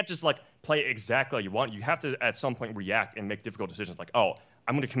 You can't just, like, play exactly like you want. You have to, at some point, react and make difficult decisions like, oh,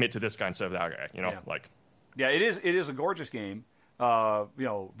 I'm going to commit to this guy instead of that guy, Yeah, it is a gorgeous game.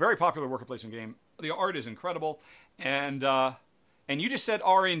 Very popular worker placement game. The art is incredible. And you just said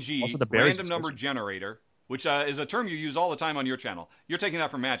RNG, also, the random number generator, which is a term you use all the time on your channel. You're taking that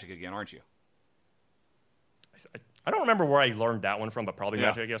from Magic again, aren't you? I don't remember where I learned that one from, but probably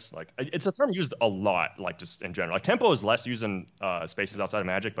Magic, I guess. Like, it's a term used a lot, like, just in general. Like, tempo is less used in spaces outside of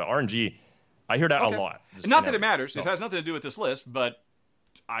Magic, but RNG, I hear that a lot. Not that it matters. So. It has nothing to do with this list, but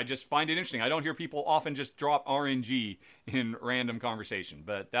I just find it interesting. I don't hear people often just drop RNG in random conversation,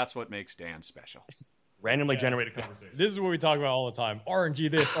 but that's what makes Dan special. randomly generated conversation. This is what we talk about all the time. RNG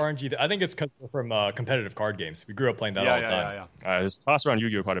this, RNG that. I think it's from competitive card games. We grew up playing that all the time. I just toss around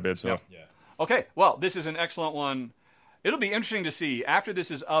Yu-Gi-Oh quite a bit. So Yeah. Okay, well, this is an excellent one. It'll be interesting to see after this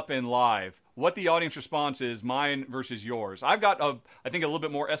is up and live what the audience response is, mine versus yours. I've got, I think, a little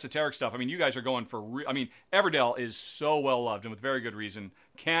bit more esoteric stuff. I mean, you guys are going for, Everdell is so well loved and with very good reason.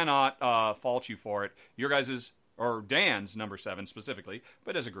 Cannot fault you for it. Your guys's, or Dan's number 7 specifically,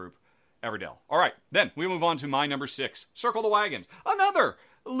 but as a group, Everdell. All right, then we move on to my number 6, Circle the Wagons. Another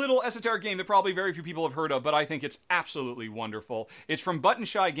little esoteric game that probably very few people have heard of, but I think it's absolutely wonderful. It's from Button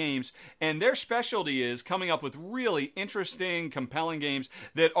Shy Games, and their specialty is coming up with really interesting, compelling games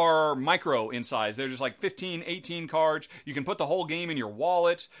that are micro in size. They're just like 15, 18 cards. You can put the whole game in your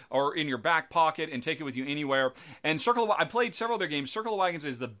wallet or in your back pocket and take it with you anywhere. And I played several of their games. Circle of Wagons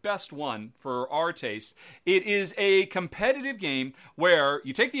is the best one for our taste. It is a competitive game where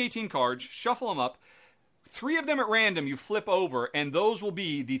you take the 18 cards, shuffle them up, 3 of them at random you flip over, and those will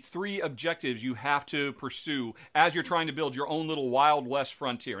be the 3 objectives you have to pursue as you're trying to build your own little Wild West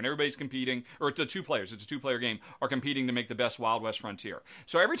frontier. And everybody's competing, or the 2 players, it's a 2-player game, are competing to make the best Wild West frontier.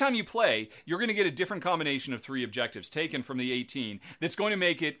 So every time you play, you're going to get a different combination of 3 objectives taken from the 18 that's going to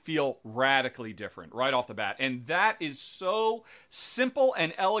make it feel radically different right off the bat. And that is so simple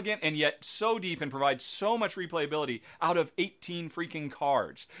and elegant and yet so deep and provides so much replayability out of 18 freaking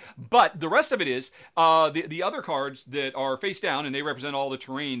cards. But the rest of it is, the other cards that are face down, and they represent all the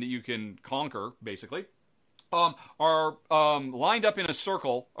terrain that you can conquer, basically, are lined up in a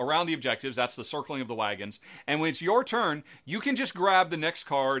circle around the objectives. That's the circling of the wagons. And when it's your turn, you can just grab the next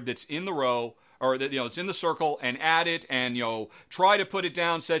card that's in the row, or that, it's in the circle, and add it, and try to put it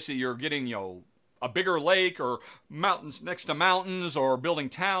down such that you're getting a bigger lake or mountains next to mountains, or building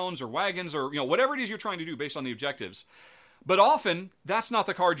towns or wagons, or whatever it is you're trying to do based on the objectives. But often, that's not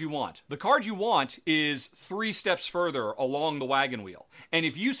the card you want. The card you want is 3 steps further along the wagon wheel. And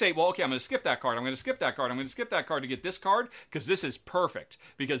if you say, well, okay, I'm going to skip that card, I'm going to skip that card, I'm going to skip that card to get this card, because this is perfect,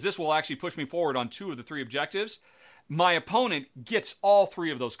 because this will actually push me forward on 2 of the 3 objectives, my opponent gets all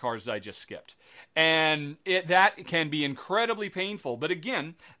 3 of those cards that I just skipped. And that can be incredibly painful. But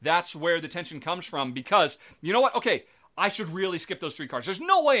again, that's where the tension comes from, because, you know what? Okay, I should really skip those 3 cards. There's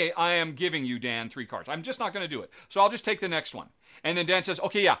no way I am giving you, Dan, 3 cards. I'm just not going to do it. So I'll just take the next one. And then Dan says,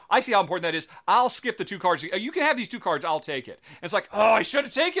 okay, yeah, I see how important that is. I'll skip the 2 cards. You can have these 2 cards. I'll take it. And it's like, oh, I should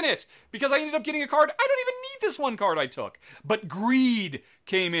have taken it because I ended up getting a card. I don't even need this 1 card I took. But greed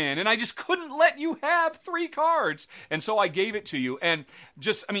came in, and I just couldn't let you have 3 cards. And so I gave it to you. And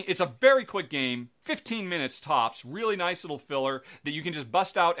it's a very quick game, 15 minutes tops, really nice little filler that you can just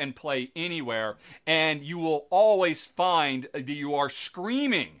bust out and play anywhere. And you will always find that you are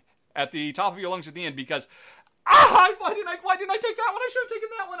screaming at the top of your lungs at the end because, why didn't I take that one? I should have taken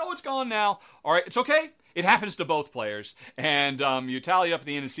that one. Oh, it's gone now. All right, it's okay. It happens to both players, and you tally up at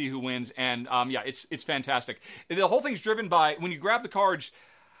the end and see who wins. And it's fantastic. The whole thing's driven by when you grab the cards.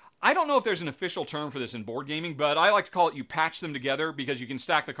 I don't know if there's an official term for this in board gaming, but I like to call it you patch them together, because you can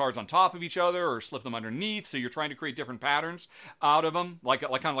stack the cards on top of each other or slip them underneath, so you're trying to create different patterns out of them, like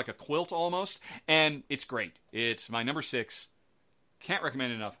kind of like a quilt almost. And it's great. It's my number 6. Can't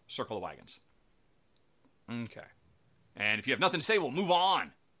recommend enough. Circle the Wagons. Okay. And if you have nothing to say, we'll move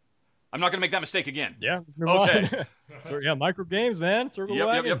on. I'm not going to make that mistake again. Yeah, let's move on. So, micro games, man. Circle the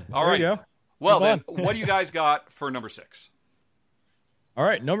Wagon. Yep. All right. There you go. Well, then, what do you guys got for number 6? All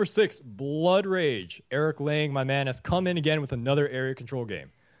right, number 6, Blood Rage. Eric Lang, my man, has come in again with another area control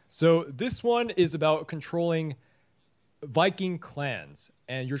game. So this one is about controlling Viking clans,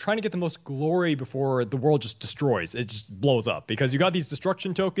 and you're trying to get the most glory before the world just destroys. It just blows up because you got these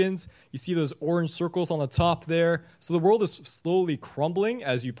destruction tokens. You see those orange circles on the top there. So the world is slowly crumbling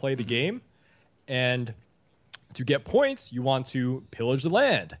as you play the game. And to get points, you want to pillage the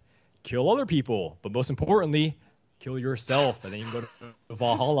land, kill other people, but most importantly, kill yourself, and then you can go to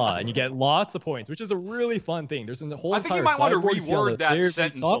Valhalla, and you get lots of points, which is a really fun thing. There's a whole entire I think you might want to reword that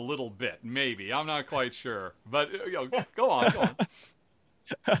sentence a little bit, maybe. I'm not quite sure, but go on.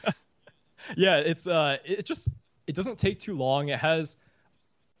 Yeah, it doesn't take too long. It has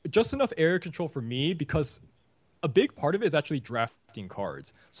just enough area control for me because a big part of it is actually drafting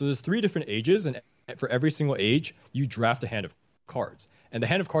cards. So there's 3 different ages, and for every single age, you draft a hand of cards, and the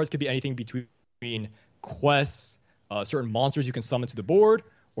hand of cards could be anything between quests, certain monsters you can summon to the board,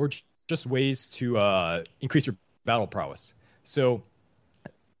 or just ways to increase your battle prowess. So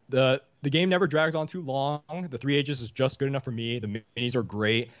the game never drags on too long. The 3 ages is just good enough for me. The minis are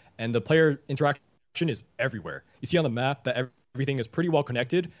great, and the player interaction is everywhere. You see on the map that everything is pretty well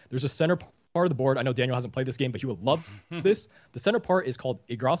connected. There's a center part of the board. I know Daniel hasn't played this game, but he would love this. The center part is called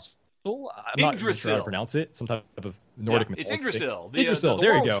Yggdrasil, I'm not even sure how to pronounce it. Some type of Nordic it's mythology. Yggdrasil. Yggdrasil. The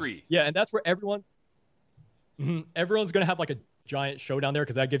there you world go. tree. Yeah, and that's where everyone's gonna have like a giant showdown there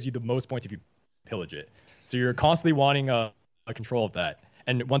because that gives you the most points if you pillage it. So you're constantly wanting a control of that.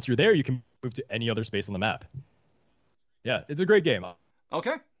 And once you're there, you can move to any other space on the map. Yeah, it's a great game.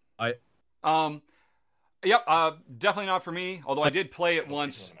 Okay. Definitely not for me. Although I did play it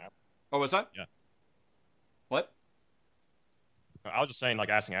once. Oh, what's that? Yeah. What? I was just saying, like,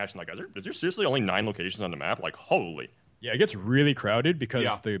 asking Ashton, like, is there seriously only 9 locations on the map? Like, holy. Yeah, it gets really crowded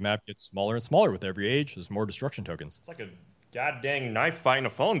because the map gets smaller and smaller with every age. There's more destruction tokens. It's like a goddamn knife fight in a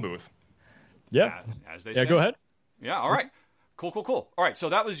phone booth. Yeah. As they say. Go ahead. Yeah, all right. Cool. All right, so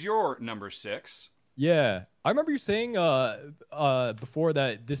that was your number 6. Yeah. I remember you saying before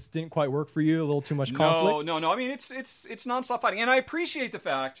that this didn't quite work for you, a little too much conflict. No. I mean, it's nonstop fighting. And I appreciate the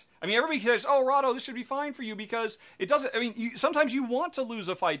fact. I mean, everybody says, "Oh, Rahdo, this should be fine for you," because it doesn't. I mean, sometimes you want to lose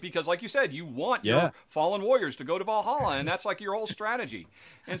a fight because, like you said, you want your fallen warriors to go to Valhalla, and that's like your whole strategy.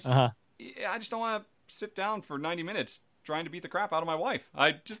 And I just don't want to sit down for 90 minutes trying to beat the crap out of my wife.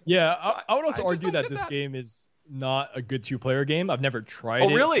 I would also argue that this game is not a good 2-player game. I've never tried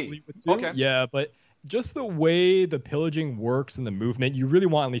it. Oh, really? Okay. Yeah, but just the way the pillaging works and the movement, you really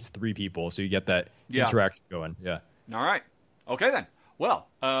want at least 3 people so you get that interaction going. Yeah. All right. Okay, then. Well,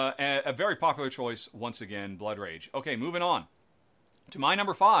 a very popular choice once again, Blood Rage. Okay, moving on to my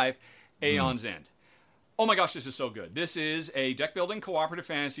number 5, Aeon's End. Oh my gosh, this is so good. This is a deck-building cooperative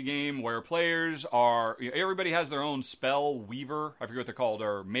fantasy game where players are... Everybody has their own spell weaver. I forget what they're called.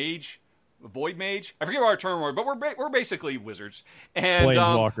 Or mage. Void Mage. I forget what our term was, but we're basically wizards. And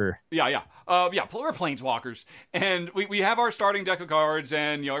Planeswalker. We're Planeswalkers. And we have our starting deck of cards,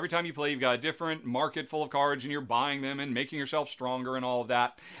 and every time you play, you've got a different market full of cards, and you're buying them and making yourself stronger and all of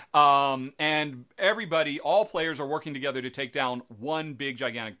that. And all players are working together to take down one big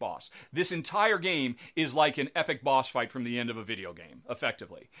gigantic boss. This entire game is like an epic boss fight from the end of a video game,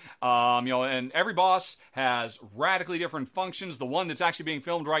 effectively. And every boss has radically different functions. The one that's actually being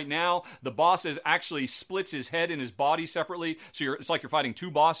filmed right now, the boss actually splits his head and his body separately, so it's like you're fighting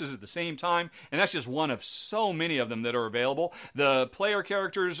 2 bosses at the same time, and that's just one of so many of them that are available. The player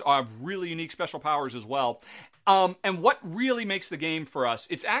characters have really unique special powers as well. And what really makes the game for us,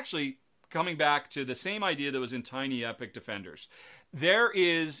 it's actually coming back to the same idea that was in Tiny Epic Defenders. There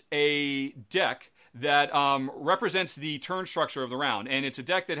is a deck that represents the turn structure of the round. And it's a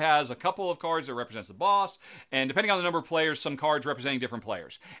deck that has a couple of cards that represents the boss, and depending on the number of players, some cards representing different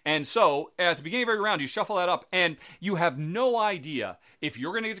players. And so, at the beginning of every round, you shuffle that up, and you have no idea if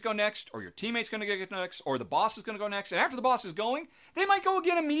you're going to get to go next, or your teammate's going to get next, or the boss is going to go next. And after the boss is going, they might go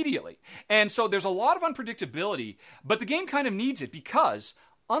again immediately. And so there's a lot of unpredictability, but the game kind of needs it because...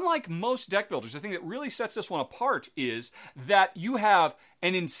 Unlike most deck builders, the thing that really sets this one apart is that you have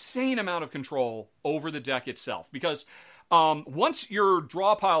an insane amount of control over the deck itself. Because once your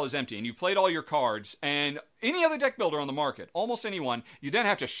draw pile is empty and you've played all your cards, and any other deck builder on the market, almost anyone, you then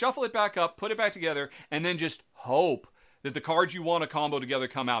have to shuffle it back up, put it back together, and then just hope that the cards you want to combo together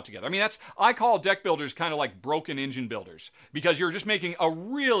come out together. I mean, I call deck builders kind of like broken engine builders, because you're just making a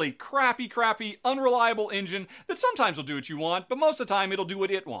really crappy, unreliable engine that sometimes will do what you want, but most of the time it'll do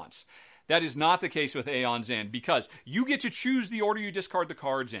what it wants. That is not the case with Aeon's End, because you get to choose the order you discard the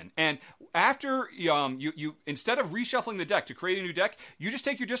cards in. And after you instead of reshuffling the deck to create a new deck, you just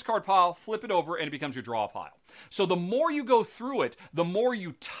take your discard pile, flip it over, and it becomes your draw pile. So the more you go through it, the more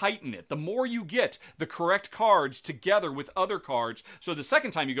you tighten it, the more you get the correct cards together with other cards. So the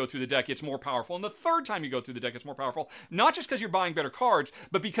second time you go through the deck, it's more powerful. And the third time you go through the deck, it's more powerful. Not just because you're buying better cards,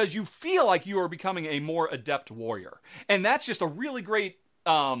 but because you feel like you are becoming a more adept warrior. And that's just a really great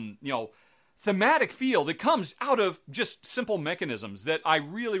thematic feel that comes out of just simple mechanisms that I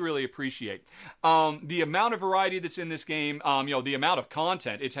really, really appreciate. The amount of variety that's in this game, the amount of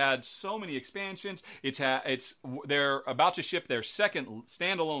content. It's had so many expansions. They're about to ship their second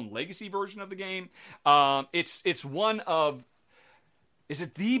standalone legacy version of the game. It's one of... Is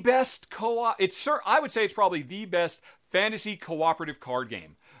it the best co-op? I would say it's probably the best fantasy cooperative card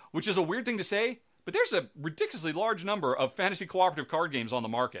game, which is a weird thing to say. But there's a ridiculously large number of fantasy cooperative card games on the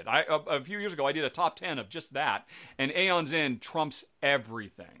market. A few years ago, I did a top 10 of just that, and Aeon's End trumps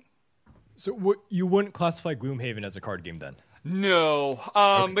everything. So you wouldn't classify Gloomhaven as a card game then? No.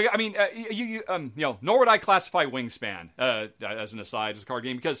 Okay. But I mean, nor would I classify Wingspan as an aside as a card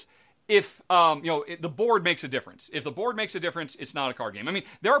game, because if the board makes a difference. If the board makes a difference, it's not a card game. I mean,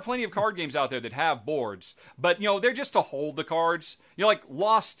 there are plenty of card games out there that have boards, but they're just to hold the cards. Like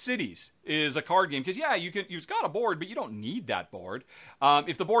Lost Cities. is a card game because you've got a board, but you don't need that board.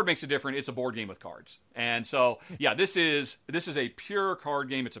 If the board makes it different, it's a board game with cards. And so this is a pure card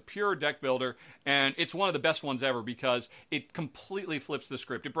game. It's a pure deck builder, and it's one of the best ones ever because it completely flips the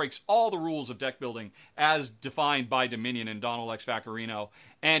script. It breaks all the rules of deck building as defined by Dominion and Donald X. Vaccarino,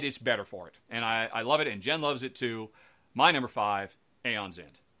 and it's better for it. And I love it, and Jen loves it too. My number 5, Aeon's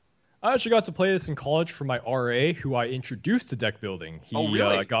End. I actually got to play this in college for my RA, who I introduced to deck building. He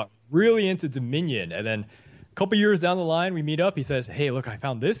really? Got really into Dominion, and then a couple years down the line, we meet up. He says, "Hey, look, I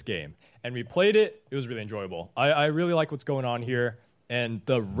found this game," and we played it. It was really enjoyable. I really like what's going on here, and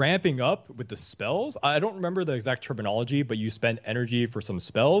the ramping up with the spells. I don't remember the exact terminology, but you spend energy for some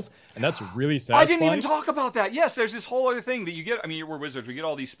spells, and that's really satisfying. I didn't even talk about that. Yes, there's this whole other thing that you get. I mean, we're wizards. We get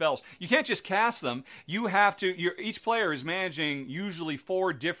all these spells. You can't just cast them. You have to. Each player is managing usually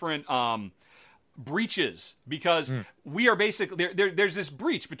 4 different breaches because we are basically there's this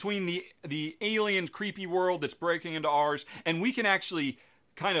breach between the alien creepy world that's breaking into ours, and we can actually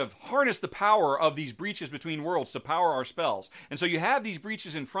kind of harness the power of these breaches between worlds to power our spells. And so you have these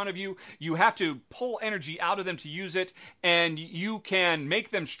breaches in front of you. You have to pull energy out of them to use it, and you can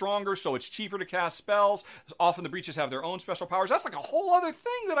make them stronger so it's cheaper to cast spells. Often the breaches have their own special powers. That's like a whole other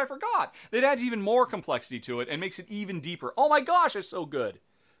thing that I forgot. That adds even more complexity to it and makes it even deeper. Oh my gosh, it's so good.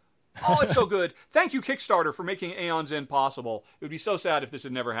 Oh, it's so good. Thank you, Kickstarter, for making Aeon's End possible. It would be so sad if this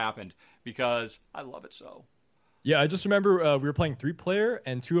had never happened because I love it so. Yeah, I just remember we were playing 3-player,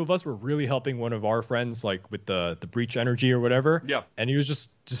 and 2 of us were really helping one of our friends, like with the breach energy or whatever. Yeah. And he was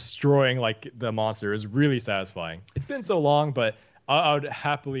just destroying like the monster. It was really satisfying. It's been so long, but I would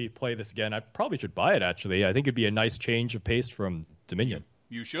happily play this again. I probably should buy it, actually. I think it'd be a nice change of pace from Dominion.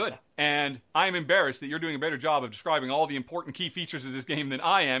 You should. And I'm embarrassed that you're doing a better job of describing all the important key features of this game than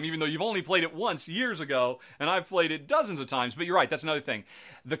I am, even though you've only played it once years ago, and I've played it dozens of times. But you're right, that's another thing.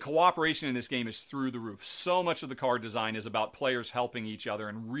 The cooperation in this game is through the roof. So much of the card design is about players helping each other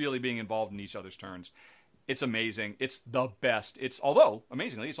and really being involved in each other's turns. It's amazing. It's the best. Although,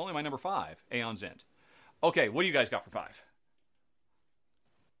 amazingly, it's only my number 5, Aeon's End. Okay, what do you guys got for 5?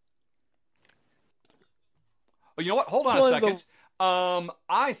 Oh, you know what? Hold on a second.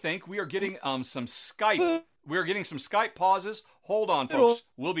 I think we are getting some Skype. We are getting some Skype pauses. Hold on, folks.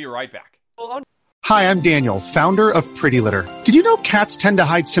 We'll be right back. Hi, I'm Daniel, founder of Pretty Litter. Did you know cats tend to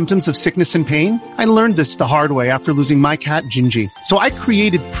hide symptoms of sickness and pain? I learned this the hard way after losing my cat, Gingy. So I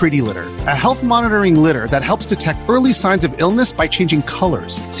created Pretty Litter, a health monitoring litter that helps detect early signs of illness by changing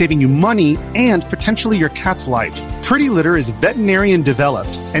colors, saving you money and potentially your cat's life. Pretty Litter is veterinarian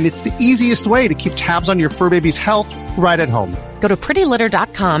developed, and it's the easiest way to keep tabs on your fur baby's health right at home. Go to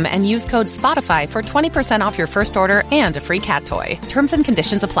prettylitter.com and use code SPOTIFY for 20% off your first order and a free cat toy. Terms and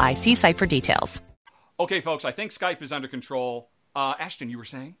conditions apply. See site for details. Okay, folks, I think Skype is under control. Ashton, you were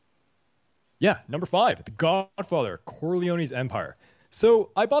saying? Yeah, number 5, The Godfather, Corleone's Empire.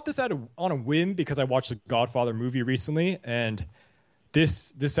 So I bought this on a whim because I watched the Godfather movie recently, and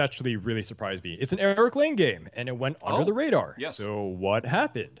this actually really surprised me. It's an Eric Lane game, and it went under the radar. Yes. So what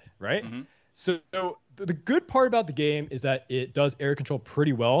happened, right? Mm-hmm. So the good part about the game is that it does area control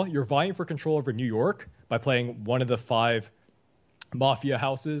pretty well. You're vying for control over New York by playing one of the 5 mafia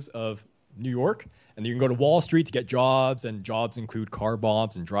houses of New York. And you can go to Wall Street to get jobs, and jobs include car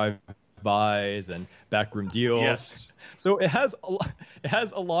bombs and drive-bys and backroom deals. Yes. So it has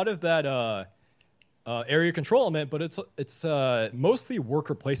a lot of that area control element, but it's mostly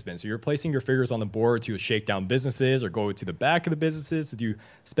worker placement. So you're placing your figures on the board to shake down businesses or go to the back of the businesses to do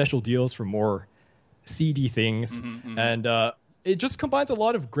special deals for more seedy things. Mm-hmm. And it just combines a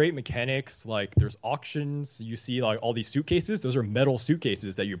lot of great mechanics. Like there's auctions. You see like all these suitcases. Those are metal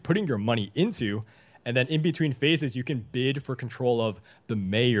suitcases that you're putting your money into. And then in between phases, you can bid for control of the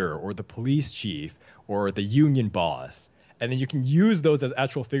mayor or the police chief or the union boss. And then you can use those as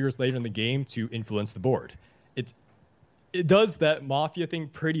actual figures later in the game to influence the board. It does that mafia thing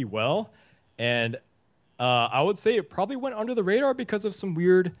pretty well. And I would say it probably went under the radar because of some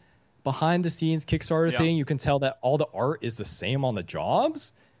weird behind-the-scenes Kickstarter thing. You can tell that all the art is the same on the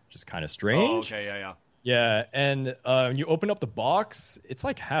jobs, which is kind of strange. Oh, okay, yeah. Yeah, and when you open up the box, it's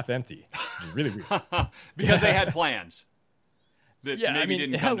like half empty. It's really weird. Because they had plans that maybe I mean,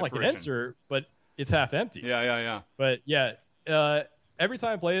 didn't it come has to like fruition. an answer, but it's half empty. Yeah. But yeah, every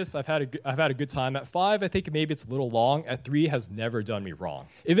time I play this, I've had a good time. At 5, I think maybe it's a little long. At 3, has never done me wrong.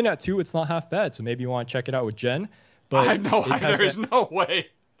 Even at 2, it's not half bad. So maybe you want to check it out with Jen. But there is no way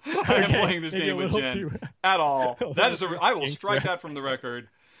I am playing this game with Jen at all. I will strike that from the record.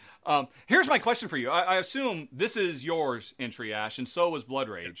 Here's my question for you. I assume this is yours entry, Ash, and so was Blood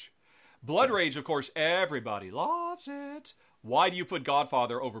Rage. Blood Rage, of course, everybody loves it. why do you put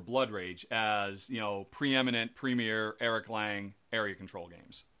Godfather over Blood Rage as, preeminent, premier Eric Lang area control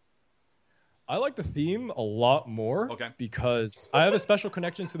games? I like the theme a lot more because I have a special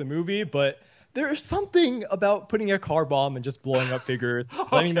connection to the movie, but there's something about putting a car bomb and just blowing up figures,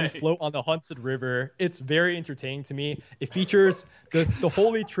 letting them float on the Hudson River. It's very entertaining to me. It features the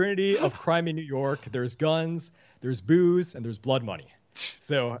holy trinity of crime in New York. There's guns, there's booze, and there's blood money.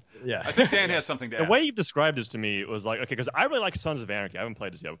 So, yeah. I think Dan has something to add. The way you described this to me was like, okay, because I really like Sons of Anarchy. I haven't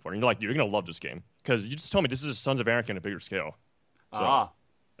played this yet before. And you're like, you're going to love this game. Because you just told me this is Sons of Anarchy on a bigger scale. So,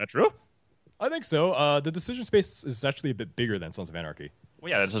 Is that true? I think so. The decision space is actually a bit bigger than Sons of Anarchy. Well,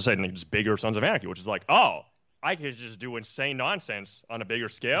 yeah, that's what I'm saying. It's bigger Sons of Anarchy, which is like, oh, I could just do insane nonsense on a bigger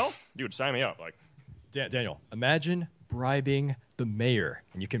scale? Dude, sign me up. Like, Daniel, imagine bribing the mayor,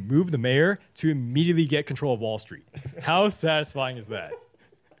 and you can move the mayor to immediately get control of Wall Street. How satisfying is that?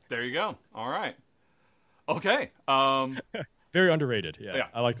 There you go. All right. Okay. Very underrated. Yeah,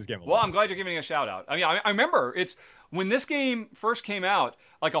 I like this game a lot. Well, I'm glad you're giving it a shout out. I mean, I remember when this game first came out,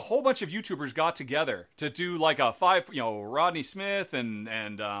 like a whole bunch of YouTubers got together to do like a Rodney Smith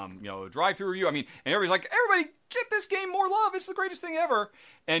and drive-through review. I mean, and everybody's like, everybody get this game more love. It's the greatest thing ever.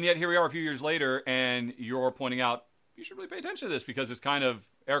 And yet here we are a few years later, and you're pointing out you should really pay attention to this because it's kind of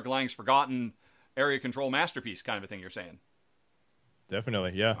Eric Lang's forgotten area control masterpiece kind of a thing you're saying.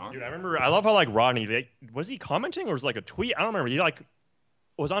 Definitely, yeah. Dude, I love how like Rodney, was he commenting or was it like a tweet? I don't remember. He like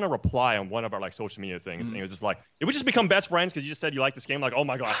was on a reply on one of our like social media things, and he was just like, "Did we just become best friends because you just said you like this game?" Like, oh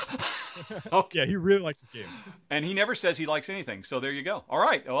my god. Yeah, he really likes this game, and he never says he likes anything. So there you go. All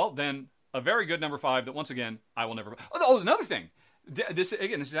right, well then, a very good number 5 that once again I will never. Oh, another thing. This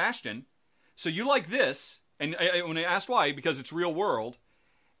is Ashton. So you like this, and when I asked why, because it's real world,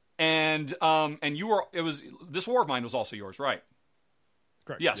 and this War of Mine was also yours, right?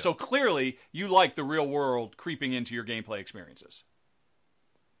 Correct. Yeah, yes. So clearly you like the real world creeping into your gameplay experiences.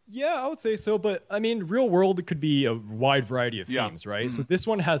 Yeah, I would say so, but I mean, real world, it could be a wide variety of themes, right? So this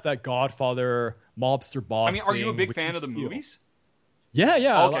one has that Godfather mobster boss. I mean, are you a big fan of the movies? Yeah.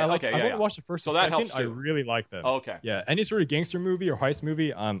 Okay, I only watched the first and that second. helps too. I really like them. Okay. Yeah, any sort of gangster movie or heist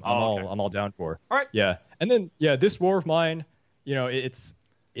movie, I'm all down for. All right. Yeah, and then this War of Mine, it's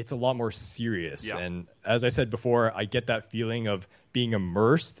a lot more serious, and as I said before, I get that feeling of being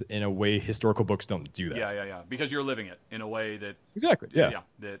immersed in a way historical books don't do that. Yeah. Because you're living it in a way that exactly. Yeah.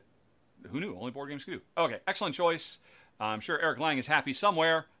 That who knew? Only board games could do. Okay, excellent choice. I'm sure Eric Lang is happy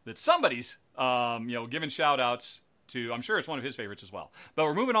somewhere that somebody's giving shout outs to. I'm sure it's one of his favorites as well. But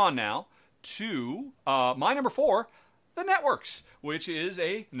we're moving on now to my number 4, The Networks, which is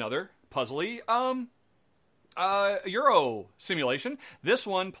another puzzly Euro simulation. This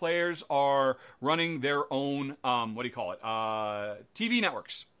one, players are running their own, TV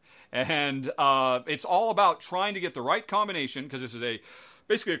networks. And it's all about trying to get the right combination, because this is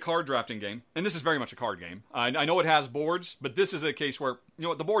basically a card drafting game. And this is very much a card game. I know it has boards, but this is a case where,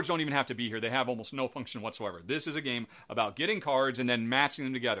 the boards don't even have to be here. They have almost no function whatsoever. This is a game about getting cards and then matching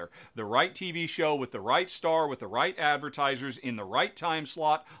them together. The right TV show with the right star, with the right advertisers, in the right time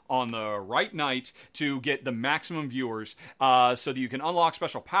slot, on the right night to get the maximum viewers so that you can unlock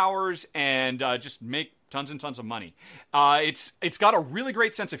special powers and just make tons and tons of money. It's got a really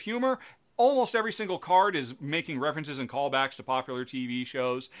great sense of humor. Almost every single card is making references and callbacks to popular TV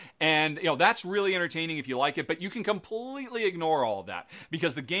shows. And, that's really entertaining if you like it, but you can completely ignore all of that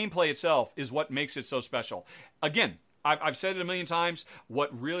because the gameplay itself is what makes it so special. Again, I've said it a million times.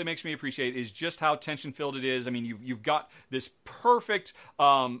 What really makes me appreciate is just how tension-filled it is. I mean, you've got this perfect,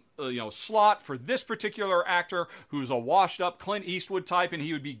 slot for this particular actor who's a washed-up Clint Eastwood type, and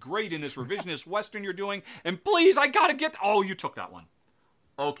he would be great in this revisionist Western you're doing. And please, I gotta get... Oh, you took that one.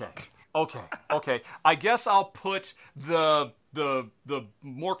 Okay. I guess I'll put the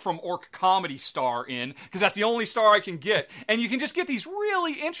Mork from Ork comedy star in, because that's the only star I can get. And you can just get these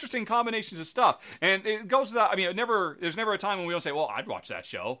really interesting combinations of stuff. And it goes to that, I mean, there's never a time when we don't say, well, I'd watch that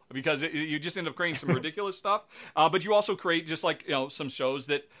show, because you just end up creating some ridiculous stuff. But you also create just like, some shows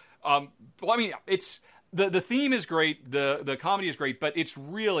that, it's, the theme is great, the comedy is great, but it's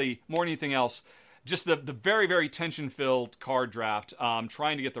really, more than anything else, just the very, very tension-filled card draft,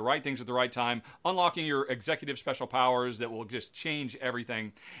 trying to get the right things at the right time, unlocking your executive special powers that will just change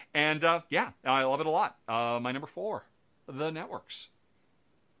everything. And, I love it a lot. My number 4, The Networks.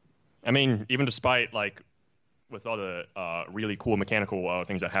 I mean, even despite, with all the really cool mechanical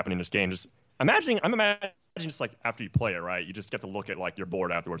things that happen in this game, I'm imagining just, after you play it, right, you just get to look at, your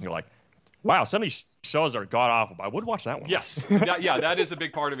board afterwards and you're like, wow, some of these shows are god-awful, but I would watch that one. Yes. that is a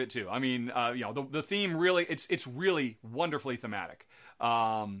big part of it, too. I mean, the theme really, it's really wonderfully thematic.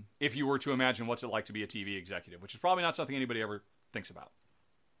 if you were to imagine what's it like to be a TV executive, which is probably not something anybody ever thinks about.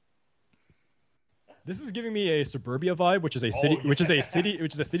 This is giving me a Suburbia vibe, which is a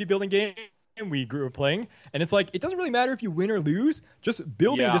city building game we grew up playing, and it's like it doesn't really matter if you win or lose, just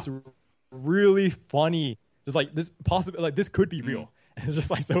building this really funny, just like this possible, like this could be real. It's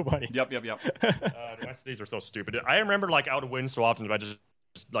just like so funny. Yep. My cities are so stupid. I remember like I would win so often by just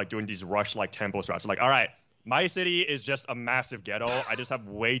like doing these rush like tempo strats. Like, all right, my city is just a massive ghetto. I just have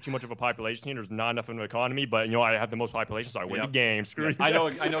way too much of a population here. There's not enough of an economy, but I have the most population, so I win the game. Screw you. I know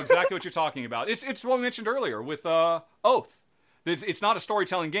exactly what you're talking about. It's what we mentioned earlier with Oath. It's not a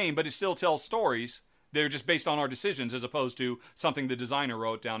storytelling game, but it still tells stories. They're just based on our decisions as opposed to something the designer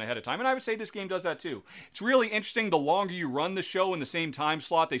wrote down ahead of time. And I would say this game does that too. It's really interesting. The longer you run the show in the same time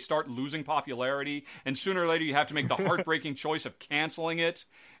slot, they start losing popularity. And sooner or later, you have to make the heartbreaking choice of canceling it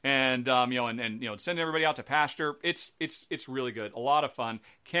and sending everybody out to pasture. It's really good. A lot of fun.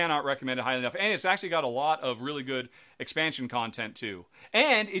 Cannot recommend it highly enough. And it's actually got a lot of really good expansion content too.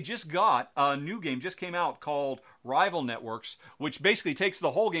 And it just got a new game, just came out, called Rival Networks, which basically takes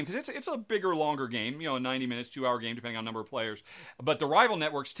the whole game, because it's a bigger, longer game, 90 minutes, 2-hour game, depending on number of players. But the Rival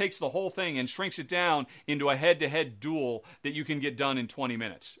Networks takes the whole thing and shrinks it down into a head-to-head duel that you can get done in 20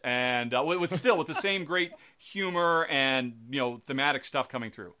 minutes. And with the same great humor and, thematic stuff coming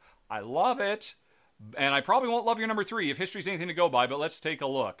through. I love it. And I probably won't love your number 3 if history's anything to go by, but let's take a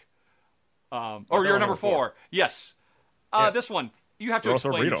look. Or your number 4. Yes. This one, you have to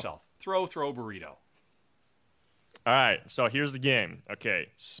explain yourself. Throw burrito. All right, so here's the game. Okay,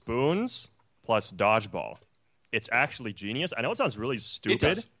 spoons plus dodgeball. It's actually genius. I know it sounds really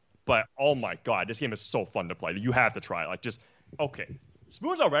stupid, but oh my god, this game is so fun to play. You have to try it. Okay,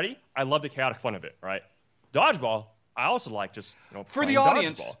 spoons already. I love the chaotic fun of it. Right, dodgeball. I also like just for the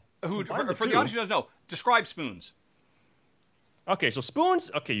audience for the audience who doesn't know. Describe spoons. Okay, so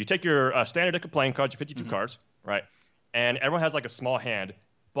spoons. Okay, you take your standard deck of playing cards, your 52 cards, right, and everyone has like a small hand,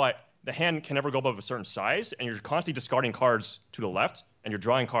 but the hand can never go above a certain size, and you're constantly discarding cards to the left, and you're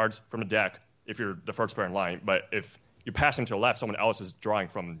drawing cards from the deck if you're the first player in line. But if you're passing to the left, someone else is drawing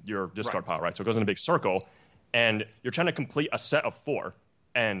from your discard pile, right? So it goes in a big circle, and you're trying to complete a set of 4.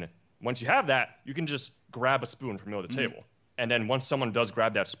 And once you have that, you can just grab a spoon from the middle of the table. And then once someone does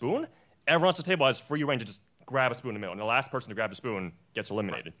grab that spoon, everyone else at the table has free reign to just grab a spoon in the middle. And the last person to grab the spoon gets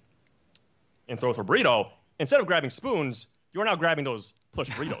eliminated. In Throw for Burrito, instead of grabbing spoons, you're now grabbing those plush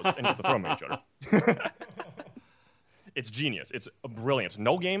burritos and you have to throw them at each other. It's genius. It's brilliant.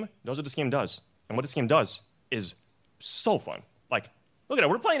 No game knows what this game does. And what this game does is so fun. Like, look at it.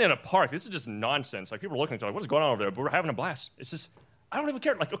 We're playing in a park. This is just nonsense. Like, people are looking at each other. What is going on over there? But we're having a blast. It's just, I don't even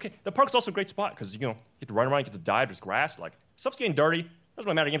care. Like, okay, the park's also a great spot because, you get to run around, you get to dive, there's grass. Like, stuff's getting dirty. Doesn't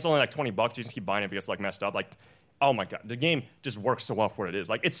really matter. The game's only like $20. You just keep buying it if it gets, like, messed up. Like, oh my God. The game just works so well for what it is.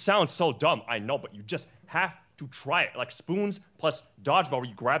 Like, it sounds so dumb. I know, but you just have to try it. Like, spoons plus dodgeball, where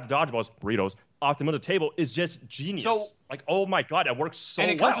you grab the dodgeballs, burritos, off the middle of the table is just genius. So, like, oh my God, it works so well.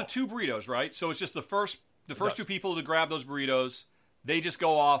 And it comes with 2 burritos, right? So it's just the first 2 people to grab those burritos, they just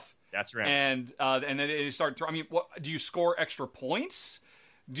go off. That's right. And then they start. What do you score extra points?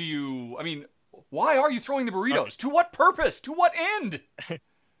 Why are you throwing the burritos? Okay. To what purpose? To what end?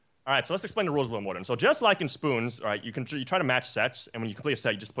 All right, so let's explain the rules a little more then. So just like in spoons, all right, you try to match sets, and when you complete a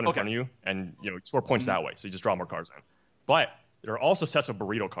set, you just put it in front of you, and you score points that way. So you just draw more cards in. But there are also sets of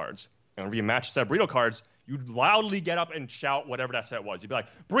burrito cards, and when you match a set of burrito cards, you loudly get up and shout whatever that set was. You'd be like,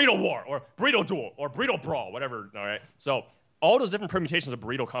 Burrito War, or Burrito Duel, or Burrito Brawl, whatever. All right. So all those different permutations of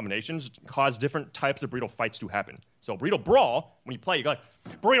burrito combinations cause different types of burrito fights to happen. So Burrito Brawl, when you play, you go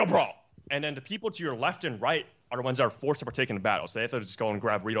like, Burrito Brawl, and then the people to your left and right are the ones that are forced to partake in the battle. So they have to just go and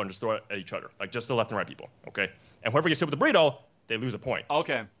grab burrito and just throw it at each other, like just the left and right people, okay? And whoever gets hit with the burrito, they lose a point.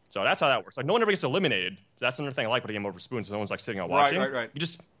 Okay. So that's how that works. Like, no one ever gets eliminated. So that's another thing I like about a game over spoons. So no one's like sitting out watching. Right. You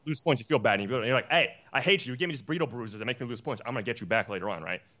just lose points. You feel bad. And you're like, hey, I hate you. You gave me these burrito bruises that make me lose points. I'm going to get you back later on,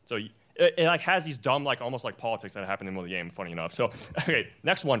 right? So it like has these dumb, like almost like politics that happen in the middle of the game, funny enough. So, okay,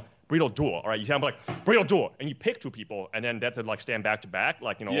 next one, Burrito Duel. All right, you have like, Burrito Duel. And you pick 2 people, and then they have to like stand back to back,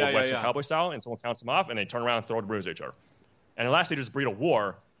 like, old Western cowboy style, and someone counts them off, and they turn around and throw the bruises at each other. And then lastly, there's Burrito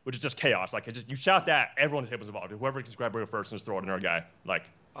War, which is just chaos. Like, you shout that, everyone at the table is involved. Whoever can grab burrito first and just throw it at another guy, like,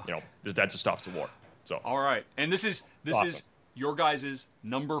 that just stops the war. So. All right. And this is your guys'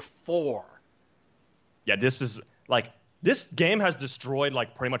 number 4. Yeah, this is, like, this game has destroyed,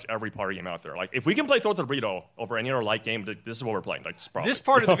 like, pretty much every party game out there. Like, if we can play Throw the Burrito over any other light game, this is what we're playing. Like, this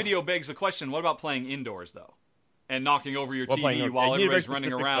part of the video begs the question, what about playing indoors, though? And knocking over your TV while everybody's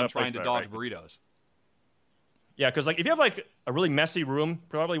running around trying to dodge burritos. Yeah, because, like, if you have, like, a really messy room,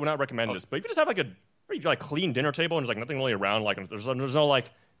 probably would not recommend this. But if you just have, like, a pretty like clean dinner table and there's like nothing really around. Like there's no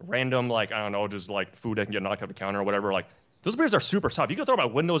like random like I don't know just like food that can get knocked off the counter or whatever. Like those beers are super tough. You can throw them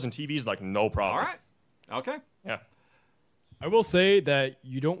at windows and TVs like no problem. All right. Okay. Yeah. I will say that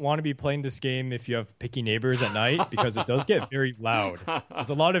you don't want to be playing this game if you have picky neighbors at night because it does get very loud. There's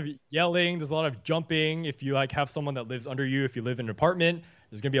a lot of yelling. There's a lot of jumping. If you like have someone that lives under you, if you live in an apartment,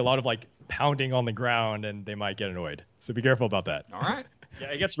 there's going to be a lot of like pounding on the ground and they might get annoyed. So be careful about that. All right. Yeah,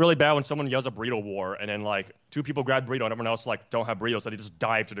 it gets really bad when someone yells a burrito war and then like two people grab burrito and everyone else like don't have burritos, so they just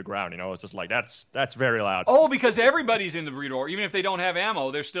dive to the ground. You know, it's just like that's very loud. Oh, because everybody's in the burrito war. Even if they don't have ammo,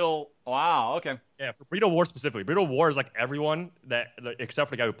 they're still. Wow. Okay. Yeah, for burrito war specifically, burrito war is like everyone that except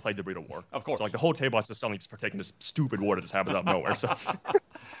for the guy who played the burrito war. Of course. So like the whole table has to suddenly just partake in this stupid war that just happens out of nowhere. So.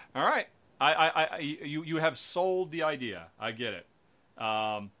 All right. You have sold the idea. I get it.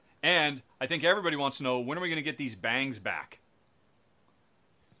 And I think everybody wants to know, when are we going to get these bangs back?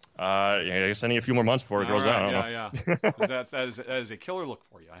 Yeah, I guess I need a few more months before it goes out. Yeah. that is a killer look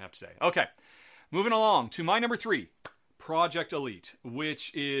for you, I have to say. Okay, moving along to my number 3, Project Elite,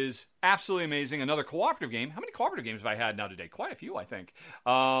 which is absolutely amazing. Another cooperative game. How many cooperative games have I had now today? Quite a few, I think.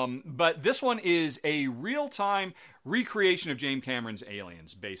 But this one is a real-time recreation of James Cameron's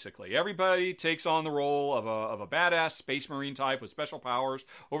Aliens, basically. Everybody takes on the role of a badass space marine type with special powers.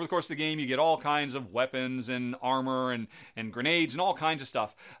 Over the course of the game, you get all kinds of weapons and armor and grenades and all kinds of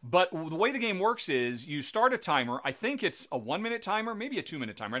stuff. But the way the game works is you start a timer. I think it's a 1-minute timer, maybe a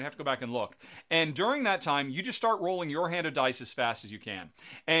 2-minute timer. I'd have to go back and look. And during that time, you just start rolling your hand of dice as fast as you can.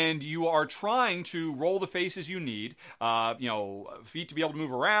 And you are trying to roll the faces you need, feet to be able to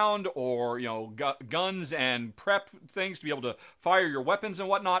move around, or guns and prep things to be able to fire your weapons and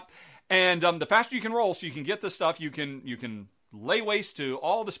whatnot. And the faster you can roll, so you can get the stuff, you can lay waste to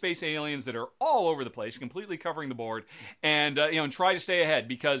all the space aliens that are all over the place, completely covering the board, and try to stay ahead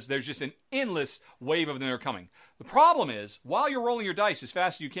because there's just an endless wave of them that are coming. The problem is, while you're rolling your dice as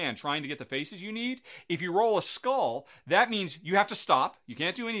fast as you can, trying to get the faces you need, if you roll a skull, that means you have to stop, you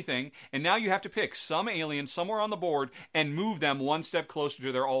can't do anything, and now you have to pick some alien somewhere on the board and move them one step closer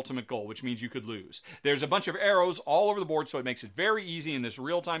to their ultimate goal, which means you could lose. There's a bunch of arrows all over the board, so it makes it very easy in this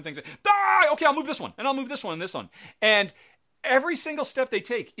real-time thing. Okay, I'll move this one, and I'll move this one, and this one. And every single step they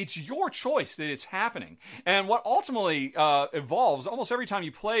take, it's your choice that it's happening. And what ultimately evolves almost every time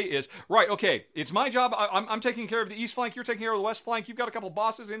you play is, right, okay, it's my job. I'm taking care of the east flank. You're taking care of the west flank. You've got a couple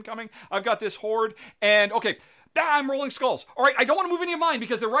bosses incoming. I've got this horde. And, okay, I'm rolling skulls. All right, I don't want to move any of mine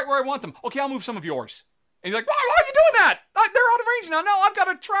because they're right where I want them. Okay, I'll move some of yours. And you're like, why are you doing that? They're out of range now. No, I've got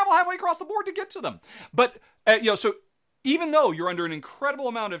to travel halfway across the board to get to them. But, so even though you're under an incredible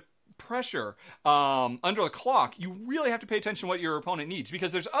amount of pressure under the clock, you really have to pay attention to what your opponent needs,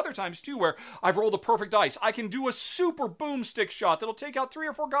 because there's other times too where I've rolled a perfect dice. I can do a super boomstick shot that'll take out 3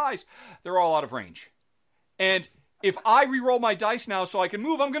 or 4 guys. They're all out of range. And if I re-roll my dice now so I can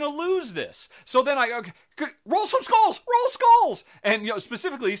move, I'm going to lose this. So then roll some skulls, roll skulls, and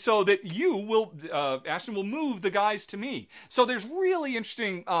specifically so that you will, Ashton will move the guys to me. So there's really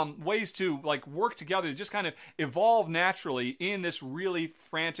interesting ways to like work together to just kind of evolve naturally in this really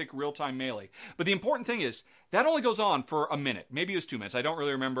frantic real-time melee. But the important thing is that only goes on for a minute. Maybe it was 2 minutes. I don't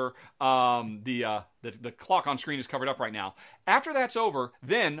really remember. The clock on screen is covered up right now. After that's over,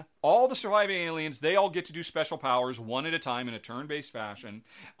 then all the surviving aliens, they all get to do special powers one at a time in a turn-based fashion.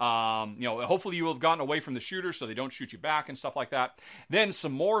 Hopefully you will have gotten away from the shooters so they don't shoot you back and stuff like that. Then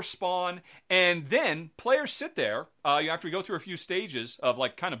some more spawn, and then players sit there after we go through a few stages of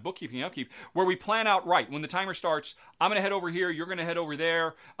like kind of bookkeeping and upkeep, where we plan out, right, when the timer starts, I'm going to head over here, you're going to head over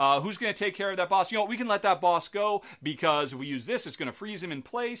there. Who's going to take care of that boss? We can let that boss go, because if we use this, it's going to freeze him in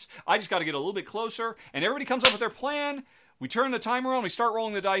place. I just got to get a little bit closer, and everybody comes up with their plan. We turn the timer on, we start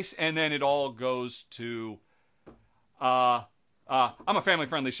rolling the dice, and then it all goes to I'm a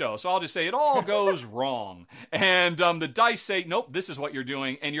family-friendly show, so I'll just say it all goes wrong. And the dice say, nope, this is what you're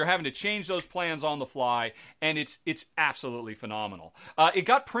doing, and you're having to change those plans on the fly, and it's absolutely phenomenal. It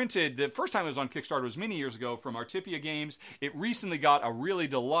got printed, the first time it was on Kickstarter was many years ago from Artipia Games. It recently got a really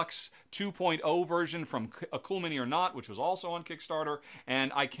deluxe 2.0 version from A Cool Mini or Not, which was also on Kickstarter,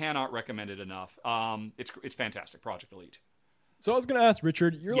 and I cannot recommend it enough. It's fantastic, Project Elite. So I was going to ask,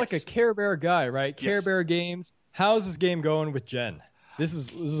 Richard, you're like a Care Bear guy, right? Care Bear Games. How's this game going with Jen? This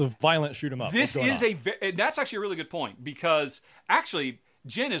is a violent shoot 'em up. That's actually a really good point, because actually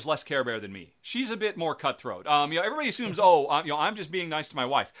Jen is less Care Bear than me. She's a bit more cutthroat. Everybody assumes, I'm just being nice to my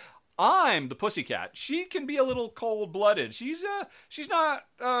wife. I'm the pussycat. She can be a little cold-blooded. She's not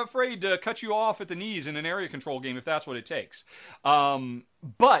afraid to cut you off at the knees in an area control game if that's what it takes.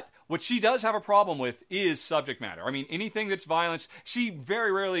 But what she does have a problem with is subject matter. I mean, anything that's violence, she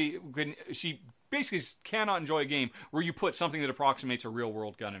very rarely she basically cannot enjoy a game where you put something that approximates a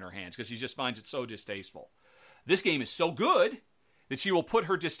real-world gun in her hands because she just finds it so distasteful. This game is so good that she will put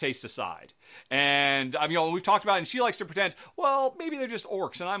her distaste aside. And, I mean, we've talked about it, and she likes to pretend, well, maybe they're just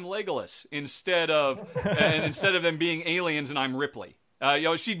orcs, and I'm Legolas, instead of them being aliens, and I'm Ripley.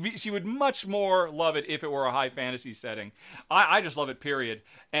 She would much more love it if it were a high fantasy setting. I just love it, period.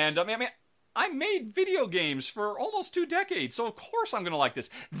 And, I made video games for almost 2 decades, so of course I'm going to like this.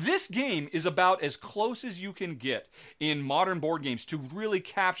 This game is about as close as you can get in modern board games to really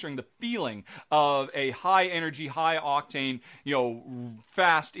capturing the feeling of a high-energy, high-octane,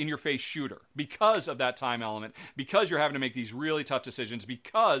 fast, in-your-face shooter because of that time element, because you're having to make these really tough decisions,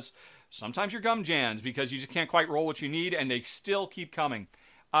 because sometimes you're gum jams, because you just can't quite roll what you need, and they still keep coming.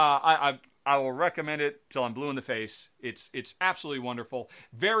 I will recommend it till I'm blue in the face. It's absolutely wonderful.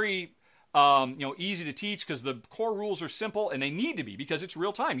 Very... easy to teach because the core rules are simple, and they need to be because it's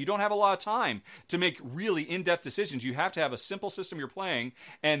real time. You don't have a lot of time to make really in-depth decisions. You have to have a simple system you're playing,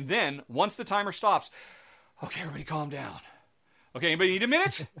 and then once the timer stops, okay, everybody calm down. Okay, anybody need a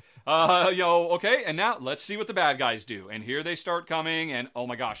minute? Okay, and now let's see what the bad guys do. And here they start coming, and oh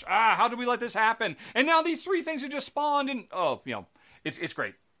my gosh, how did we let this happen? And now these 3 things have just spawned, and it's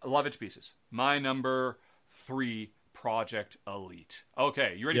great. I love it to pieces. My number 3. Project Elite.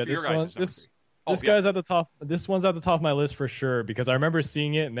 Okay, you ready for your guys' number 3? This guy's at the top. This one's at the top of my list for sure because I remember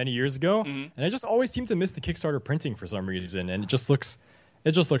seeing it many years ago, and I just always seem to miss the Kickstarter printing for some reason, and it just looks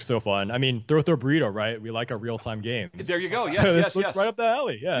so fun. I mean, Throw Burrito, right? We like our real-time games. There you go. Yes, so this looks right up the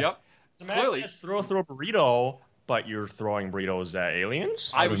alley. Yeah. Yep. Clearly, Throw Burrito, but you're throwing burritos at aliens.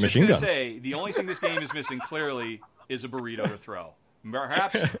 I was just going to say the only thing this game is missing clearly is a burrito to throw.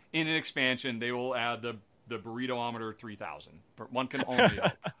 Perhaps in an expansion they will add the Burrito-ometer 3000. One can only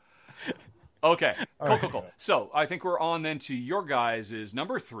hope. Okay, cool. So I think we're on then to your guys'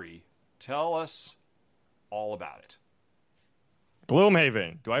 number 3. Tell us all about it.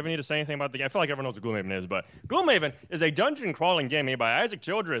 Gloomhaven. Do I even need to say anything about the game? I feel like everyone knows what Gloomhaven is, but Gloomhaven is a dungeon crawling game made by Isaac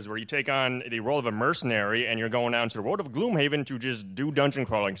Childress where you take on the role of a mercenary and you're going out into the world of Gloomhaven to just do dungeon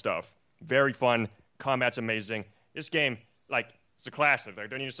crawling stuff. Very fun. Combat's amazing. This game, it's a classic.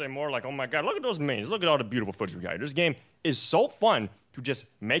 Don't need to say more. Oh my God, look at those minions. Look at all the beautiful footage we got. This game is so fun to just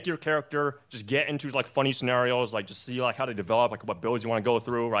make your character, just get into funny scenarios, just see how they develop, what builds you want to go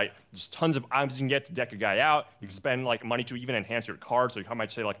through, right? There's tons of items you can get to deck your guy out. You can spend money to even enhance your card. So you might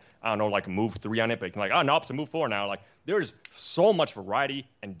say I don't know, move 3 on it, but you can no, it's a move 4 now. There's so much variety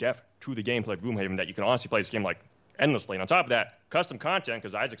and depth to the gameplay of Gloomhaven that you can honestly play this game endlessly. And on top of that, custom content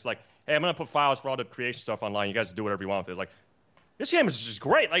because Isaac's hey, I'm gonna put files for all the creation stuff online. You guys do whatever you want with it. This game is just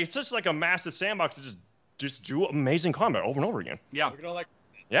great. It's just a massive sandbox to just do amazing combat over and over again. Yeah.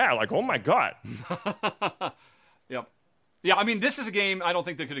 Oh my God. Yep. Yeah, I mean, this is a game I don't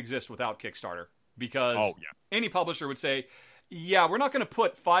think that could exist without Kickstarter because any publisher would say, yeah, we're not going to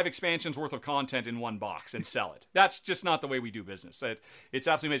put 5 expansions worth of content in one box and sell it. That's just not the way we do business. It's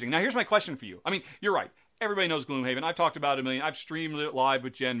absolutely amazing. Now, here's my question for you. I mean, you're right. Everybody knows Gloomhaven. I've talked about it a million. I've streamed it live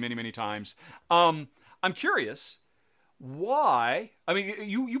with Jen many, many times. I'm curious why. I mean,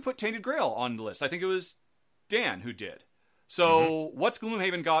 you put Tainted Grail on the list. I think it was Dan who did. So what's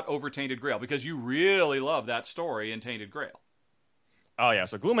Gloomhaven got over Tainted Grail? Because you really love that story in Tainted Grail. Oh, yeah.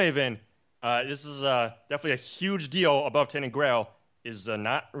 So Gloomhaven, this is definitely a huge deal above Tainted Grail, is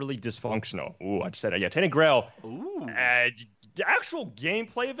not really dysfunctional. Ooh, I just said it. Yeah, Tainted Grail, the actual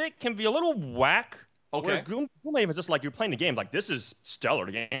gameplay of it can be a little whack. Okay. Whereas Gloomhaven is just you're playing the game. This is stellar.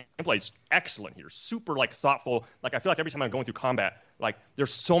 The gameplay is excellent here. Super thoughtful. I feel every time I'm going through combat,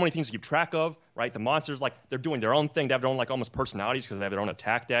 there's so many things to keep track of, right? The monsters, they're doing their own thing. They have their own almost personalities because they have their own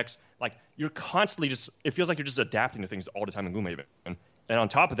attack decks. You're constantly it feels like you're just adapting to things all the time in Gloomhaven. And on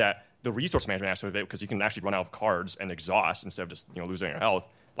top of that, the resource management aspect of it, because you can actually run out of cards and exhaust instead of just losing your health.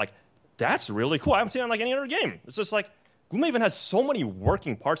 That's really cool. I haven't seen it on any other game. It's just Gloomhaven has so many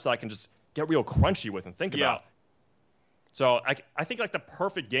working parts that I can just get real crunchy with and think about. So I think the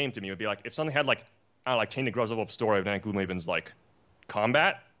perfect game to me would be if something had Tainted Grail's level of story and then Gloomhaven's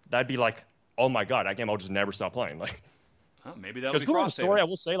combat, that'd be oh my God, that game I'll just never stop playing. Maybe that'll be Gloomhaven's story, I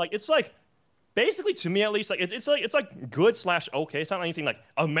will say, it's basically to me at least it's good / okay. It's not anything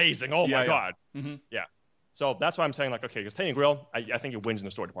amazing. Oh my God. Mm-hmm. Yeah. So that's why I'm saying okay, because Tainted Grail, I think it wins in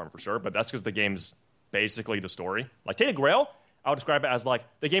the story department for sure, but that's because the game's basically the story. Tainted Grail, I would describe it as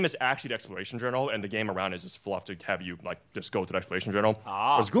the game is actually the exploration journal, and the game around is just fluff to have you just go to the exploration journal.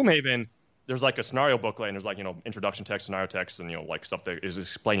 Whereas Gloomhaven, there's a scenario booklet, and there's introduction text, scenario text, and stuff that is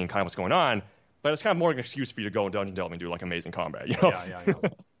explaining kind of what's going on. But it's kind of more an excuse for you to go and dungeon delve and do amazing combat. Yeah.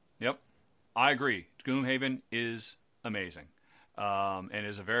 Yep, I agree. Gloomhaven is amazing. and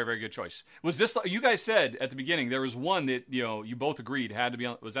is a very, very good choice. Was this, you guys said at the beginning, there was one that, you both agreed had to be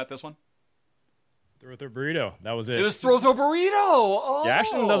on, was that this one? Throw burrito. That was it. It was throw burrito. Oh. Yeah,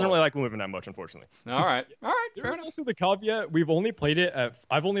 Ashton doesn't really like moving that much, unfortunately. All right. There's also the caveat. I've only played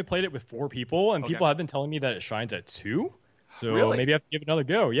it with 4 people, and people have been telling me that it shines at 2. So Really? maybe I have to give it another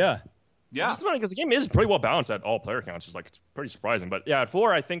go. Yeah. Yeah. Just funny because the game is pretty well balanced at all player counts. It's pretty surprising. But yeah, at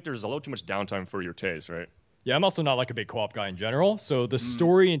 4, I think there's a little too much downtime for your taste, right? Yeah, I'm also not like a big co-op guy in general. So the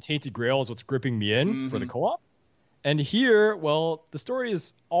story in Tainted Grail is what's gripping me in for the co-op. And here, well, the story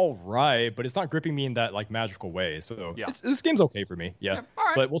is all right, but it's not gripping me in that like magical way. So this game's okay for me. Yeah. All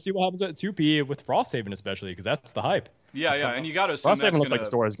right. But we'll see what happens at 2P with Frosthaven especially, because that's the hype. Yeah, and you got to assume Frosthaven looks like the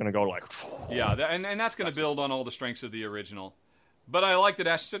story is going to go like... Yeah, and that's going to build on all the strengths of the original. But I like that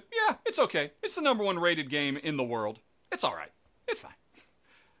Ashton said, yeah, it's okay. It's the number 1 rated game in the world. It's all right. It's fine.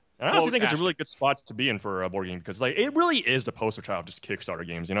 And I honestly think it's a really good spot to be in for a board game because like it really is the poster child of just Kickstarter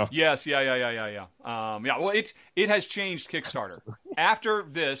games, Yes, yeah. Well, it has changed Kickstarter. After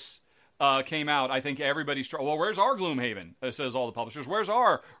this came out, I think everybody's well, where's our Gloomhaven? It says all the publishers. Where's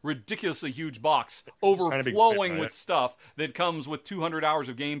our ridiculously huge box overflowing with stuff that comes with 200 hours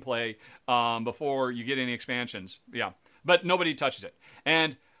of gameplay before you get any expansions? Yeah, but nobody touches it.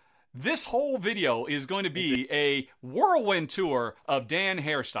 And this whole video is going to be a whirlwind tour of Dan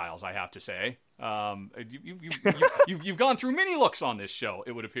hairstyles, I have to say. You've gone through many looks on this show,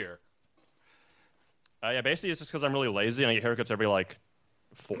 it would appear. Yeah, basically it's just because I'm really lazy and I get haircuts every like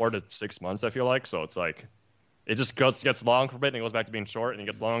 4 to 6 months, I feel like. So it's like, it just gets long for a bit and it goes back to being short and it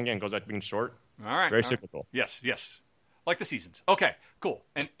gets long again and goes back to being short. All right. Very cyclical. Yes. Like the seasons. Okay, cool.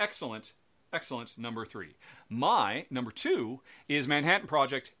 An excellent number 3. My number 2 is Manhattan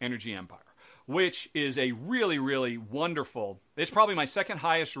Project Energy Empire, which is a really, really wonderful, it's probably my second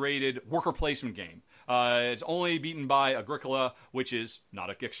highest rated worker placement game. It's only beaten by Agricola, which is not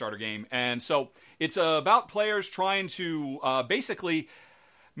a Kickstarter game. And so it's about players trying to basically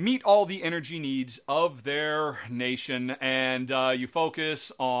meet all the energy needs of their nation, and you can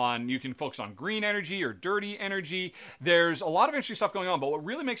focus on green energy or dirty energy. There's a lot of interesting stuff going on, but what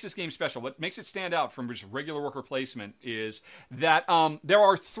really makes this game special, what makes it stand out from just regular worker placement, is that there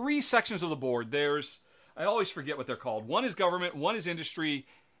are 3 sections of the board. I always forget what they're called. One is government, one is industry,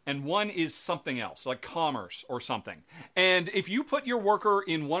 and one is something else, like commerce or something. And if you put your worker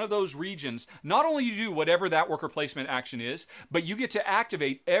in one of those regions, not only you do whatever that worker placement action is, but you get to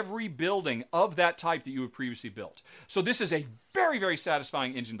activate every building of that type that you have previously built. So this is a very, very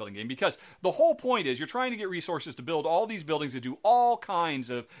satisfying engine building game because the whole point is you're trying to get resources to build all these buildings that do all kinds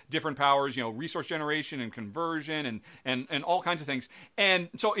of different powers, resource generation and conversion and all kinds of things. And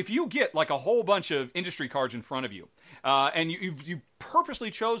so if you get like a whole bunch of industry cards in front of you, and you purposely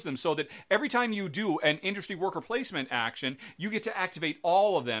chose them so that every time you do an industry worker placement action, you get to activate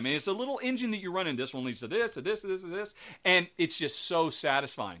all of them. And it's a little engine that you run in. This one leads to this, to this, to this, to this. And it's just so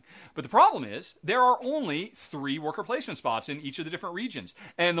satisfying. But the problem is there are only 3 worker placement spots in each of the different regions.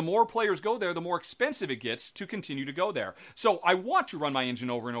 And the more players go there, the more expensive it gets to continue to go there. So I want to run my engine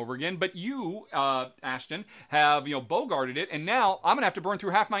over and over again, but you, Ashton, have bogarted it. And now I'm going to have to burn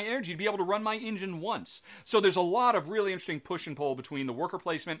through half my energy to be able to run my engine once. So there's a lot of really interesting push and pull between the worker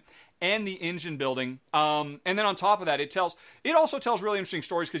placement and the engine building. And then on top of that, it also tells really interesting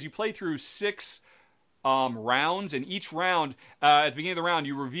stories because you play through 6 rounds, and each round, at the beginning of the round,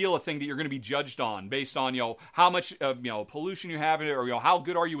 you reveal a thing that you're going to be judged on based on how much pollution you have in it, or how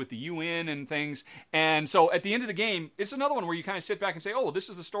good are you with the UN and things. And so at the end of the game, it's another one where you kind of sit back and say, oh, this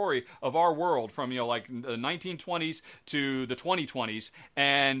is the story of our world from like the 1920s to the 2020s,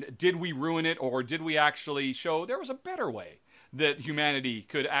 and did we ruin it, or did we actually show there was a better way that humanity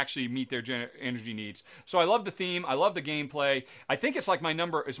could actually meet their energy needs. So I love the theme. I love the gameplay. I think it's like my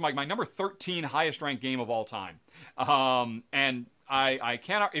number 13 highest ranked game of all time. And I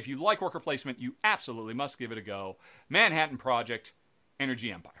cannot, if you like worker placement, you absolutely must give it a go. Manhattan Project,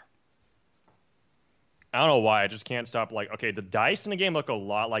 Energy Empire. I don't know why. I just can't stop. The dice in the game look a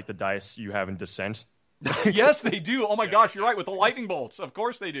lot like the dice you have in Descent. Yes, they do. Oh my gosh, you're right. With the lightning bolts. Of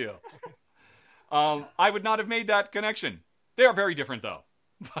course they do. I would not have made that connection. They are very different, though.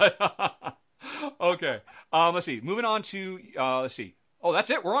 But okay. Let's see. Moving on to, let's see. Oh, that's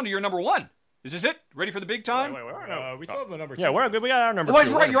it. We're on to your number 1. Is this it? Ready for the big time? Wait. We still have the number 2. Yeah, we're good. We got our number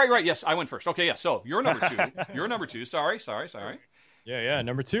 2. Right. Yes, I went first. Okay, yeah. So, you're number 2. You're number 2. Sorry. Yeah.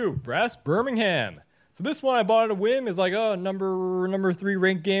 Number 2, Brass Birmingham. So this one I bought at a whim is like, number 3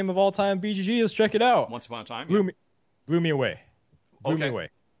 ranked game of all time, BGG. Let's check it out. Once upon a time. Blew me away.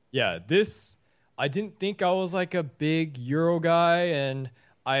 Yeah, this... I didn't think I was like a big Euro guy, and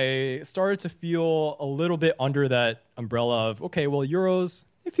I started to feel a little bit under that umbrella of, okay, well, Euros,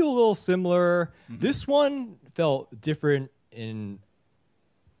 they feel a little similar. This one felt different in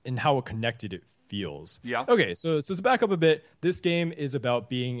how connected it feels. Yeah. Okay, so to back up a bit, this game is about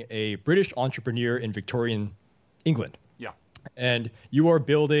being a British entrepreneur in Victorian England. Yeah. And you are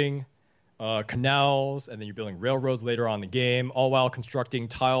building canals, and then you're building railroads later on in the game, all while constructing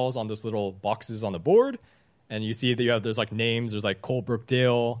tiles on those little boxes on the board. And you see that there's like names. There's like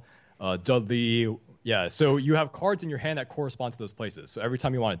Colebrookdale, Dudley. Yeah, so you have cards in your hand that correspond to those places. So every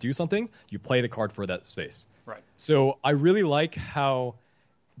time you want to do something, you play the card for that space. Right. So I really like how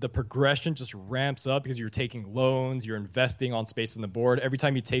the progression just ramps up because you're taking loans, you're investing on space on the board. Every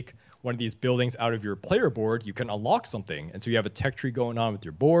time you take one of these buildings out of your player board, you can unlock something. And so you have a tech tree going on with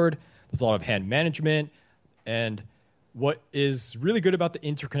your board. There's a lot of hand management. And what is really good about the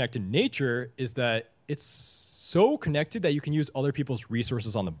interconnected nature is that it's so connected that you can use other people's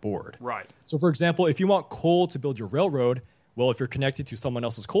resources on the board. Right. So, for example, if you want coal to build your railroad, well, if you're connected to someone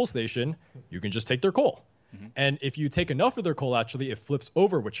else's coal station, you can just take their coal. And if you take enough of their coal, actually, it flips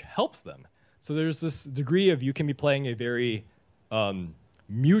over, which helps them. So there's this degree of you can be playing a very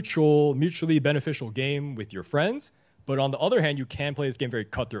mutually beneficial game with your friends. But on the other hand, you can play this game very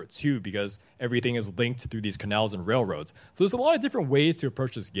cutthroat too, because everything is linked through these canals and railroads. So there's a lot of different ways to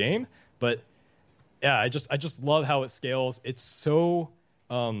approach this game. But yeah, I just love how it scales. It's so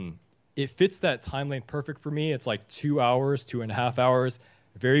it fits that time length perfect for me. It's like 2 hours, 2.5 hours.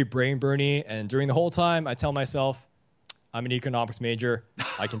 Very brain burny, and during the whole time, I tell myself, I'm an economics major.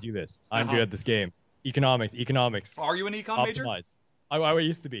 I can do this. I'm good at this game. Economics. Are you an econ major? Optimize. I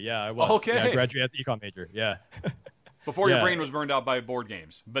used to be. Yeah, I was. Okay. Yeah, I graduated as an econ major. Yeah. Before your Yeah. brain was burned out by board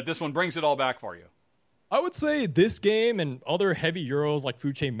games. But this one brings it all back for you. I would say this game and other heavy Euros like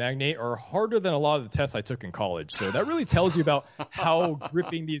Food Chain Magnate are harder than a lot of the tests I took in college. So that really tells you about how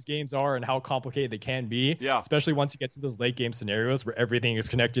gripping these games are and how complicated they can be. Yeah. Especially once you get to those late game scenarios where everything is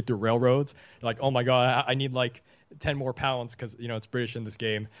connected through railroads. You're like, oh my God, I need like 10 more pounds because, it's British in this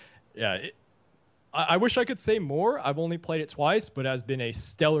game. Yeah. I wish I could say more. I've only played it twice, but it has been a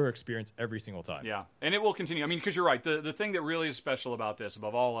stellar experience every single time. Yeah, and it will continue. I mean, because you're right. The thing that really is special about this,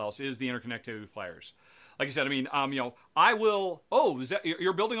 above all else, is the interconnectivity with players. Like I said, I mean, I will. Oh, is that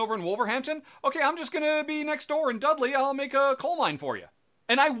you're building over in Wolverhampton? Okay, I'm just gonna be next door in Dudley. I'll make a coal mine for you,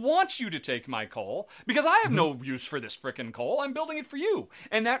 and I want you to take my coal because I have no use for this frickin' coal. I'm building it for you,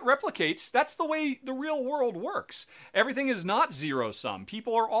 and that replicates. That's the way the real world works. Everything is not zero sum.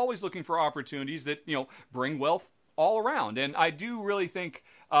 People are always looking for opportunities that bring wealth all around, and I do really think.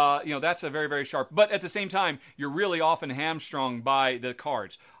 That's a very, very sharp. But at the same time, you're really often hamstrung by the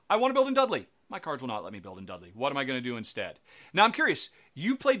cards. I want to build in Dudley. My cards will not let me build in Dudley. What am I going to do instead? Now, I'm curious.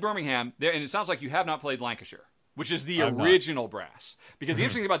 You played Birmingham, there, and it sounds like you have not played Lancashire, which is the original brass. Because the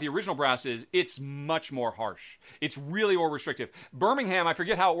interesting thing about the original brass is it's much more harsh. It's really more restrictive. Birmingham, I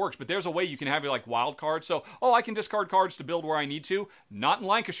forget how it works, but there's a way you can have like wild cards. So, I can discard cards to build where I need to. Not in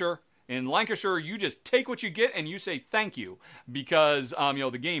Lancashire. In Lancashire, you just take what you get and you say thank you because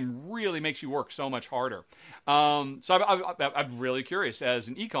the game really makes you work so much harder. So I'm really curious as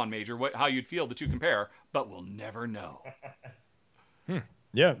an econ major how you'd feel the two compare, but we'll never know.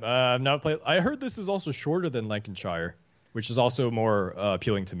 Yeah, I've not played. I heard this is also shorter than Lancashire, which is also more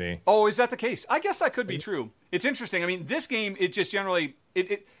appealing to me. Oh, is that the case? I guess that could be true. It's interesting. I mean, this game, it just generally,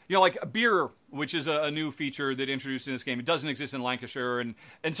 like beer, which is a new feature that introduced in this game. It doesn't exist in Lancashire, and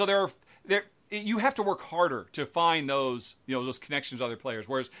so you have to work harder to find those connections with other players.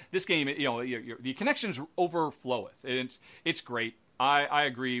 Whereas this game, the connections overfloweth. It's great. I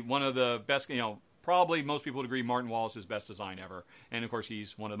agree. One of the best, probably most people would agree Martin Wallace's best design ever. And, of course,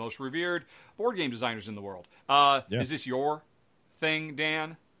 he's one of the most revered board game designers in the world. Is this your thing,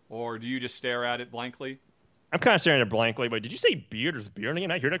 Dan? Or do you just stare at it blankly? I'm kind of staring at it blankly, but did you say beer? There's beer in it?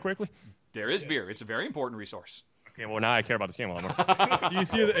 Did I hear that correctly? There is beer. It's a very important resource. Okay, well, now I care about this game a lot more.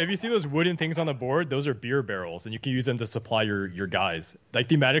 So if you see those wooden things on the board, those are beer barrels, and you can use them to supply your guys. Like,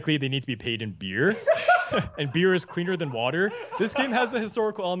 thematically, they need to be paid in beer, and beer is cleaner than water. This game has the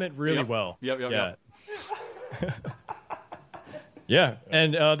historical element really well. Yep. Yeah,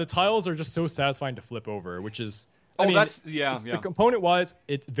 and the tiles are just so satisfying to flip over, which is... The component-wise,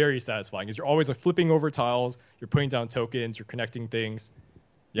 it's very satisfying, because you're always flipping over tiles, you're putting down tokens, you're connecting things.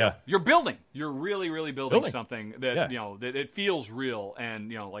 Yeah. You're building. You're really, really building something that, that it feels real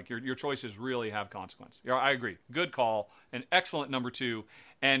and, like your choices really have consequence. I agree. Good call. An excellent number 2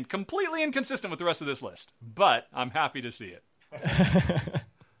 and completely inconsistent with the rest of this list, but I'm happy to see it.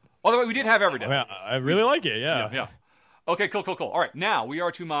 Although we did have Everyday. I really like it. Yeah. Okay, cool. All right. Now we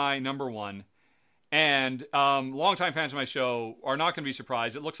are to my number 1. And longtime fans of my show are not going to be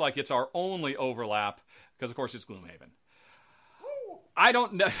surprised. It looks like it's our only overlap because of course it's Gloomhaven. I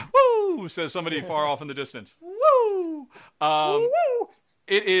don't know. Woo! Says somebody far off in the distance. Woo!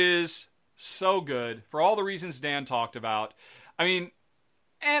 It is so good for all the reasons Dan talked about. I mean,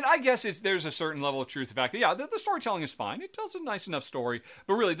 and I guess there's a certain level of truth to the fact that, yeah, the storytelling is fine. It tells a nice enough story.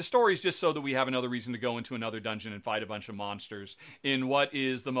 But really, the story is just so that we have another reason to go into another dungeon and fight a bunch of monsters in what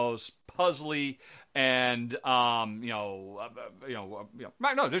is the most puzzly and, no,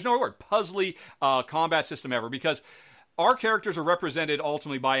 there's no word, puzzly combat system ever, because our characters are represented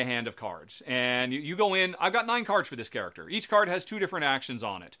ultimately by a hand of cards. And you go in, I've got 9 cards for this character. Each card has 2 different actions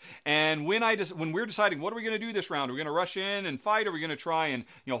on it. And when we're deciding what are we going to do this round, are we going to rush in and fight? Are we going to try and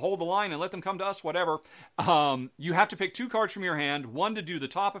hold the line and let them come to us? Whatever. You have to pick 2 cards from your hand, one to do the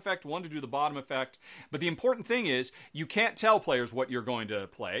top effect, one to do the bottom effect. But the important thing is you can't tell players what you're going to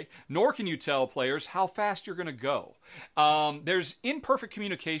play, nor can you tell players how fast you're going to go. There's imperfect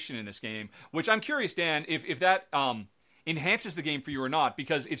communication in this game, which I'm curious, Dan, if that enhances the game for you or not,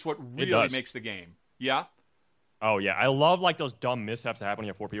 because it's what really makes the game. Yeah? Oh, yeah. I love, like, those dumb mishaps that happen when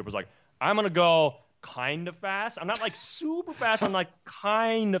you have 4 people. It's like, I'm going to go kind of fast. I'm not, like, super fast. I'm, like,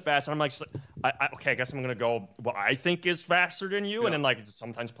 kind of fast. And I'm like, okay, I guess I'm going to go what I think is faster than you. Yeah. And then, like,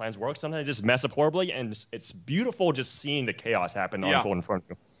 sometimes plans work. Sometimes just mess up horribly. And it's beautiful just seeing the chaos happen unfold in front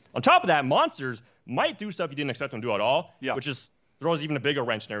of you. On top of that, monsters might do stuff you didn't expect them to do at all, which is throws even a bigger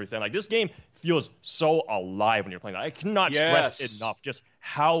wrench and everything. Like, this game feels so alive when you're playing it. I cannot stress enough just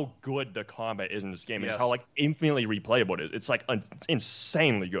how good the combat is in this game. It's how, like, infinitely replayable it is. It's, like,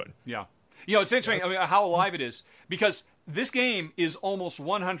 insanely good. Yeah. It's interesting how alive it is, because this game is almost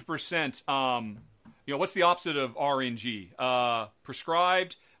 100%, what's the opposite of RNG?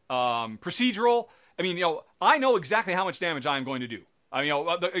 Prescribed, procedural. I mean, I know exactly how much damage I'm going to do. I mean,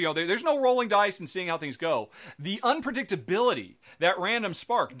 there's no rolling dice and seeing how things go. The unpredictability, that random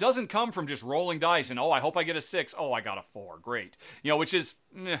spark, doesn't come from just rolling dice and, I hope I get a 6. Oh, I got a 4. Great. Which is,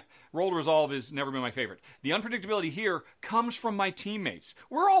 roll to resolve has never been my favorite. The unpredictability here comes from my teammates.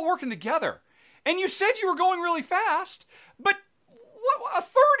 We're all working together. And you said you were going really fast, but what, a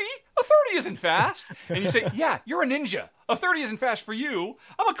 30? A 30 isn't fast. And you say, yeah, you're a ninja. A 30 isn't fast for you.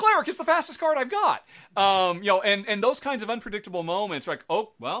 I'm a cleric. It's the fastest card I've got. And those kinds of unpredictable moments, like,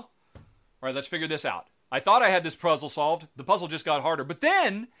 all right, let's figure this out. I thought I had this puzzle solved. The puzzle just got harder. But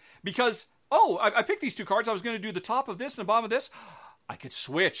then, because, I picked these 2 cards, I was going to do the top of this and the bottom of this, I could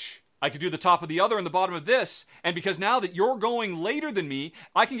switch. I could do the top of the other and the bottom of this. And because now that you're going later than me,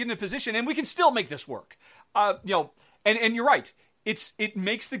 I can get in a position and we can still make this work. And you're right. It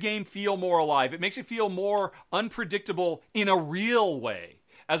makes the game feel more alive. It makes it feel more unpredictable in a real way,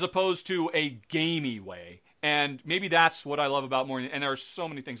 as opposed to a gamey way. And maybe that's what I love about more. And there are so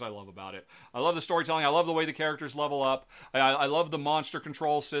many things I love about it. I love the storytelling. I love the way the characters level up. I love the monster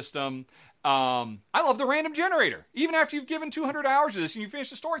control system. I love the random generator. Even after you've given 200 hours of this and you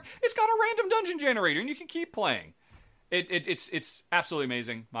finish the story, it's got a random dungeon generator and you can keep playing. It's absolutely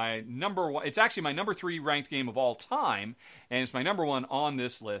amazing. My number 1, it's actually my number 3 ranked game of all time, and it's my number 1 on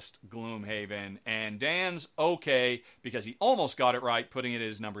this list, Gloomhaven. And Dan's okay because he almost got it right, putting it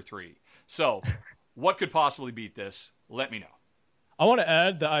as number 3. So, what could possibly beat this? Let me know. I want to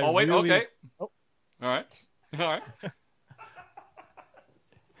add that okay. All right.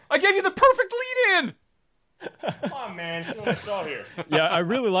 I gave you the perfect lead-in. Come on, man. Let's go here. Yeah, I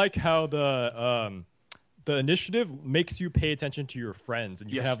really like how the initiative makes you pay attention to your friends, and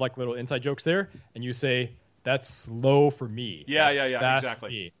you can have like little inside jokes there, and you say, that's slow for me. Yeah, fast exactly.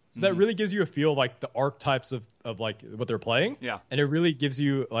 For me. So that really gives you a feel of like the archetypes of like what they're playing. Yeah. And it really gives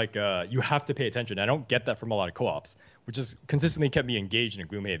you like, you have to pay attention. I don't get that from a lot of co-ops, which has consistently kept me engaged in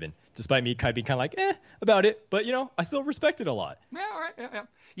Gloomhaven, despite me being kind of like, about it. But, I still respect it a lot. Yeah, all right. Yeah.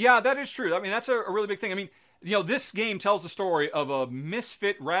 Yeah, that is true. I mean, that's a really big thing. I mean, this game tells the story of a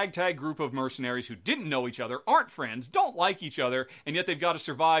misfit ragtag group of mercenaries who didn't know each other, aren't friends, don't like each other, and yet they've got to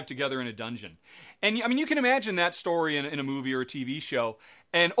survive together in a dungeon. And, I mean, you can imagine that story in a movie or a TV show,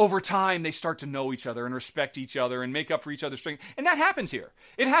 and over time they start to know each other and respect each other and make up for each other's strength. And that happens here.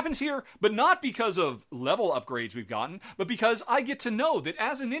 It happens here, but not because of level upgrades we've gotten, but because I get to know that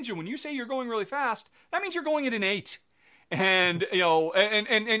as a ninja, when you say you're going really fast, that means you're going at an 8. And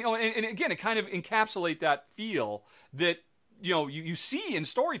and again, it kind of encapsulate that feel that you see in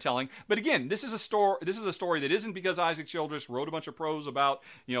storytelling. But again, this is a story that isn't because Isaac Childress wrote a bunch of prose about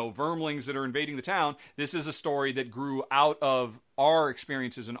vermlings that are invading the town. This is a story that grew out of our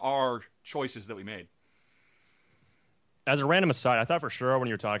experiences and our choices that we made. As a random aside, I thought for sure when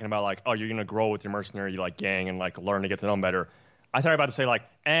you were talking about like, you're gonna grow with your mercenary gang and like learn to get to know them better. I thought you were about to say like,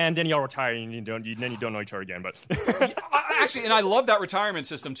 and then y'all retire and then you don't know each other again. But actually, and I love that retirement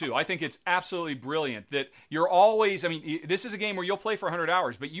system too. I think it's absolutely brilliant that you're always. I mean, this is a game where you'll play for 100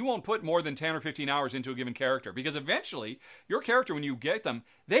 hours, but you won't put more than 10 or 15 hours into a given character because eventually your character, when you get them,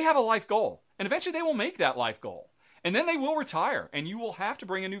 they have a life goal, and eventually they will make that life goal. And then they will retire, and you will have to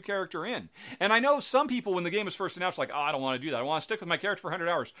bring a new character in. And I know some people, when the game was first announced, like, I don't want to do that. I want to stick with my character for 100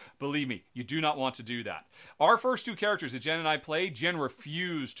 hours. Believe me, you do not want to do that. Our first two characters that Jen and I played, Jen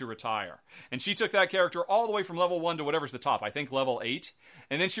refused to retire. And she took that character all the way from level 1 to whatever's the top, I think level 8.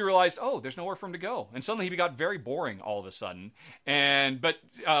 And then she realized, oh, there's nowhere for him to go. And suddenly he got very boring all of a sudden. But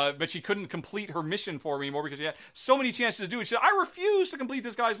she couldn't complete her mission for me anymore because she had so many chances to do it. She said, I refuse to complete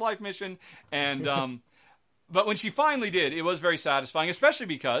this guy's life mission. And... But when she finally did, it was very satisfying, especially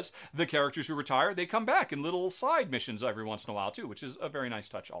because the characters who retire, they come back in little side missions every once in a while, too, which is a very nice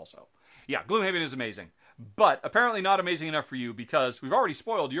touch also. Yeah, Gloomhaven is amazing. But apparently not amazing enough for you because we've already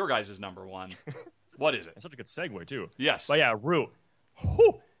spoiled your guys' number one. What is it? It's such a good segue, too. Yes. But yeah, Root.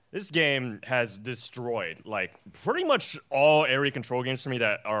 Whew, this game has destroyed, like, pretty much all area control games for me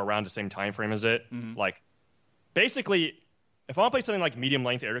that are around the same time frame as it. Mm-hmm. Like, basically, if I want to play something like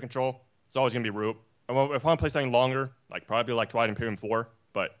medium-length area control, it's always going to be Root. If I want to play something longer, like probably like Twilight Imperium 4,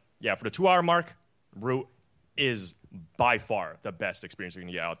 but yeah, for the 2-hour mark, Root is by far the best experience you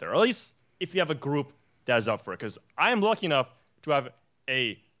can get out there. Or at least if you have a group that is up for it, because I am lucky enough to have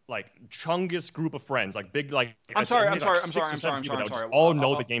a like Chungus group of friends, like big like. I'm sorry. All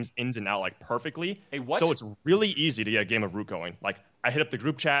know the game's ins and out like perfectly. Hey, what? So it's really easy to get a game of Root going. Like I hit up the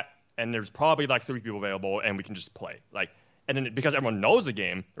group chat, and there's probably like 3 people available, and we can just play. Like, and then because everyone knows the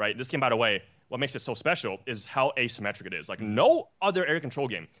game, right? This game, by the way. What makes it so special is how asymmetric it is. Like, no other area control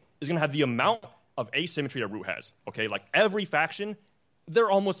game is going to have the amount of asymmetry that Root has, okay? Like, every faction, they're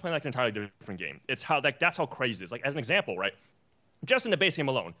almost playing like an entirely different game. It's how, like, that's how crazy it is. Like, as an example, right? Just in the base game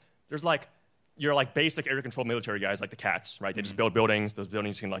alone, there's, like, your, like, basic area control military guys, like the cats, right? They just build buildings. Those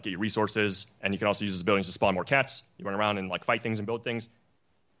buildings can, like, get you resources, and you can also use those buildings to spawn more cats. You run around and, like, fight things and build things.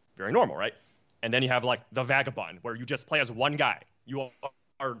 Very normal, right? And then you have, like, the Vagabond, where you just play as one guy. You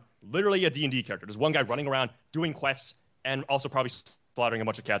are literally a D&D character. There's one guy running around doing quests and also probably slaughtering a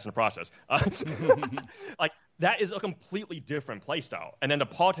bunch of cats in the process. Like, that is a completely different playstyle. And then the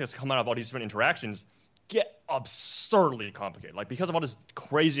politics come out of all these different interactions get absurdly complicated. Like, because of all this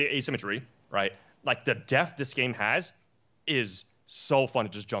crazy asymmetry, right? Like, the depth this game has is so fun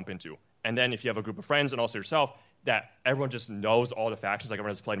to just jump into. And then if you have a group of friends and also yourself that everyone just knows all the factions, like everyone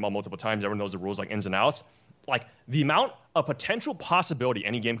has played them all multiple times, everyone knows the rules like ins and outs, like, the amount of potential possibility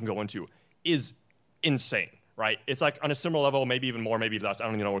any game can go into is insane, right? It's like on a similar level, maybe even more, maybe less. I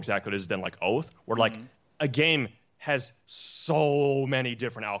don't even know exactly what it is than like Oath, where like a game has so many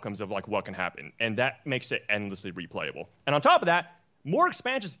different outcomes of like what can happen, and that makes it endlessly replayable. And on top of that, more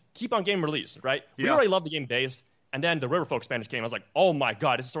expansions keep on getting released, right? Yeah. We already love the game base, and then the Riverfolk expansion came. I was like, oh my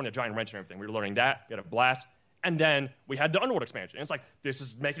god, this is throwing a giant wrench and everything. We were learning that, we had a blast, and then we had the Underworld expansion. And it's like, this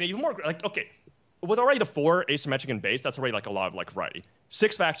is making it even more like, okay. With already the 4 asymmetric and base, that's already like a lot of like variety.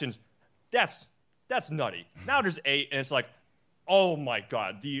 6 factions, that's nutty. Now there's 8, and it's like, oh my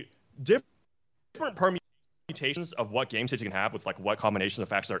god, the different permutations of what game states you can have with like what combinations of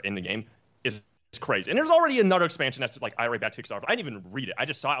factions are in the game is crazy. And there's already another expansion that's like I already back to Kickstarter. I didn't even read it. I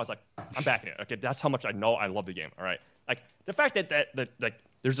just saw it. I was like, I'm backing it. Okay, that's how much I know I love the game. All right, like the fact that like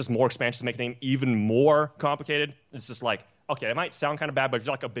there's just more expansions to make the game even more complicated. It's just like, okay, it might sound kind of bad, but if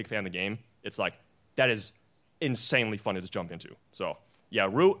you're like a big fan of the game, it's like. That is insanely fun to just jump into. So, yeah,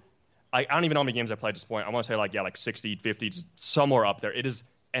 Root, I don't even know how many games I played at this point. I want to say, like, yeah, like 60, 50, just somewhere up there. It is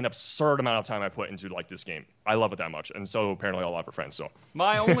an absurd amount of time I put into, like, this game. I love it that much, and so apparently all of our friends, so.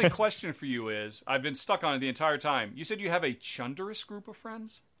 My only question for you is, I've been stuck on it the entire time. You said you have a Chunderous group of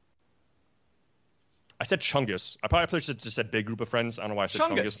friends? I said Chungus. I probably should have just said big group of friends. I don't know why I said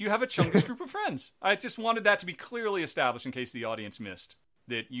Chungus. You have a Chungus group of friends. I just wanted that to be clearly established in case the audience missed.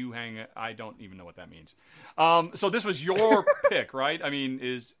 That you hang, I don't even know what that means. So this was your pick, right? I mean,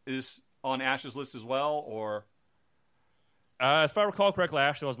 is on Ash's list as well, or? If I recall correctly,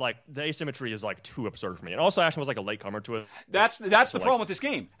 Ashton was like, the asymmetry is like too absurd for me, and also Ashton was like a latecomer to it. That's the problem with this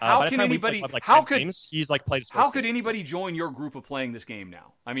game. How can anybody? How could games, he's like played? How could anybody join your group of playing this game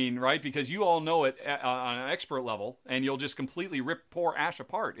now? I mean, right? Because you all know it on an expert level, and you'll just completely rip poor Ash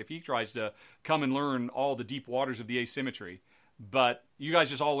apart if he tries to come and learn all the deep waters of the asymmetry. But you guys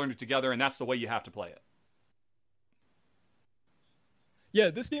just all learned it together, and that's the way you have to play it.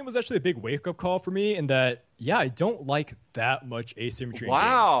 Yeah, this game was actually a big wake-up call for me in that, yeah, I don't like that much asymmetry in games.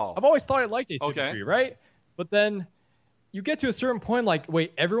 I've always thought I liked asymmetry, right? But then you get to a certain point, like,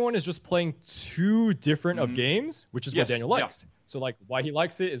 wait, everyone is just playing 2 different of games, which is what Daniel likes. Yeah. So like why he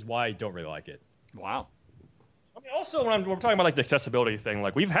likes it is why I don't really like it. Wow. I mean, also when we're talking about like the accessibility thing,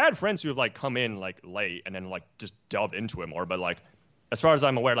 like we've had friends who have like come in like late and then like just delved into it more, but like as far as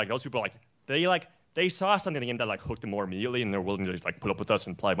I'm aware, like those people they saw something in the game that like hooked them more immediately and they're willing to like put up with us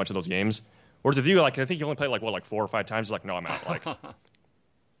and play a bunch of those games. Whereas with you, like I think you only played like 4 or 5 times. Like no, I'm out. Like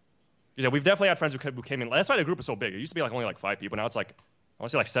yeah, we've definitely had friends who came in. That's why the group is so big. It used to be like only like 5 people. Now it's like I want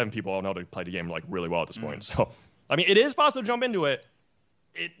to say like 7 people all know to play the game like really well at this point. So I mean, it is possible to jump into it.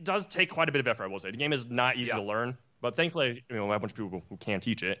 It does take quite a bit of effort, I will say. The game is not easy to learn, but thankfully, we have a bunch of people who can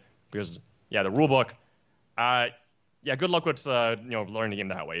teach it because the rule book. Good luck with learning the game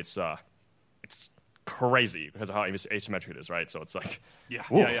that way. It's crazy because of how asymmetric it is, right? So it's like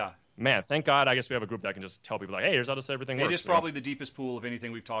yeah. Man, thank God, I guess we have a group that can just tell people like, hey, here's how this everything works. It is probably the deepest pool of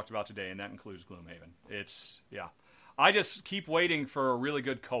anything we've talked about today, and that includes Gloomhaven. It's I just keep waiting for a really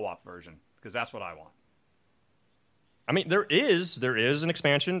good co-op version because that's what I want. I mean, there is an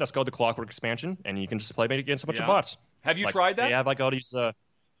expansion that's called the Clockwork expansion, and you can just play against a bunch of bots. Have you tried that? They have like all these.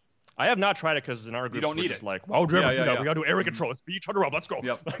 I have not tried it because in our group we're just like, why would we ever do that? We gotta do area control. Let's beat each other up. Let's go.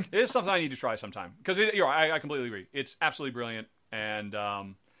 Yep. It is something I need to try sometime because I completely agree. It's absolutely brilliant, and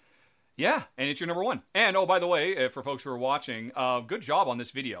and it's your number one. And oh, by the way, for folks who are watching, good job on this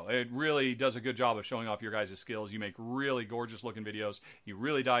video. It really does a good job of showing off your guys' skills. You make really gorgeous looking videos. You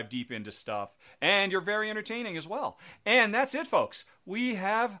really dive deep into stuff, and you're very entertaining as well. And that's it, folks. We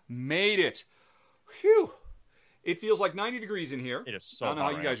have made it. Phew. It feels like 90 degrees in here. It is so I don't know how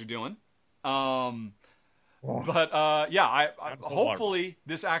you guys are doing. But hopefully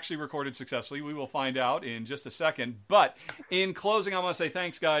this actually recorded successfully. We will find out in just a second. But in closing, I want to say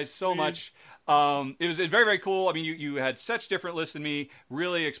thanks, guys, so much. It was very, very cool. I mean, you had such different lists than me,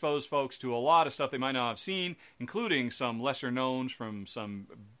 really exposed folks to a lot of stuff they might not have seen, including some lesser knowns from some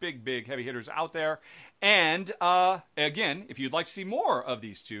big, big heavy hitters out there. And again, if you'd like to see more of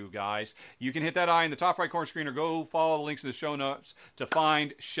these two guys, you can hit that eye in the top right corner screen or go follow the links in the show notes to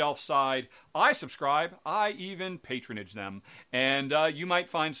find Shelfside. I subscribe. I even patronage them. And you might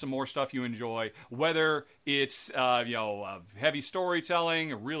find some more stuff you enjoy, whether it's heavy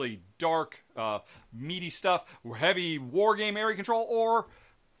storytelling, really dark, meaty stuff, heavy war game area control, or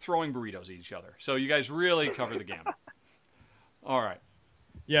throwing burritos at each other. So you guys really cover the gamut. All right.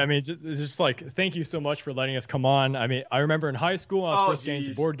 Yeah, I mean, it's just like, thank you so much for letting us come on. I mean, I remember in high school, when I was first getting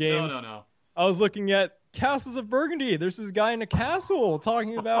into board games. No. I was looking at Castles of Burgundy. There's this guy in a castle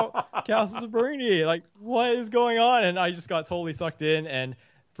talking about Castles of Burgundy. Like, what is going on? And I just got totally sucked in. And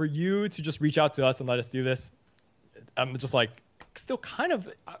for you to just reach out to us and let us do this, I'm just like, still kind of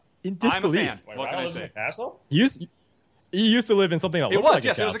in disbelief. I'm a fan. What can I say? Castle? You used to live in something that looked like a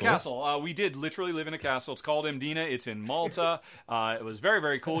castle. It was a castle. We did literally live in a castle. It's called Mdina. It's in Malta. It was very,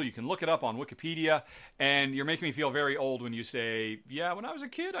 very cool. You can look it up on Wikipedia. And you're making me feel very old when you say, yeah, when I was a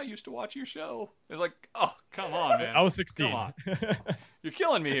kid, I used to watch your show. It's like, oh, come on, man. I was 16. Come on. You're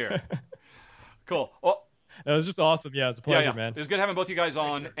killing me here. Cool. Well, it was just awesome. Yeah, it was a pleasure, man. It was good having both you guys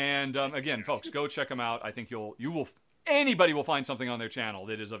on. And again, folks, go check them out. I think anybody will find something on their channel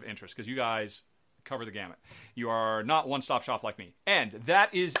that is of interest because you guys cover the gamut. You are not one-stop shop like me. And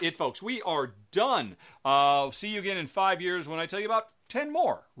that is it, folks. We are done. See you again in 5 years when I tell you about 10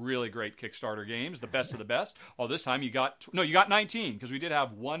 more really great Kickstarter games, the best of the best. Oh, this time you got 19 because we did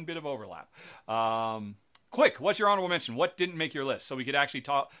have one bit of overlap. Quick, what's your honorable mention? What didn't make your list so we could actually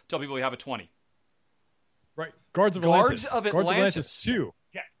tell people we have a 20? Right. Guards of Atlantis. Guards of Atlantis 2.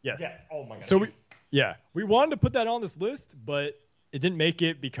 Yeah. Yes. Yeah. Oh my god. So we wanted to put that on this list, but it didn't make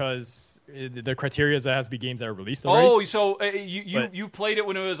it because the criteria is that it has to be games that are released already. Oh, so you played it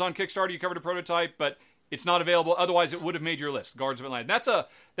when it was on Kickstarter. You covered a prototype, but it's not available. Otherwise, it would have made your list. Guards of Atlantis.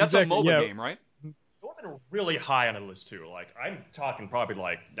 That's a MOBA game, right? It would have been really high on the list too. Like I'm talking probably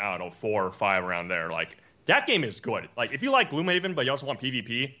like 4 or 5 around there. Like that game is good. Like if you like Gloomhaven, but you also want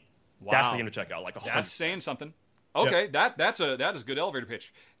PvP, that's the game to check out. Like 100%. That's saying something. Okay, that is a good elevator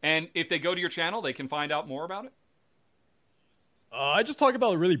pitch. And if they go to your channel, they can find out more about it. I just talked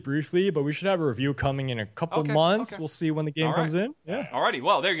about it really briefly, but we should have a review coming in a couple months. We'll see when the game comes in. Yeah. Alrighty.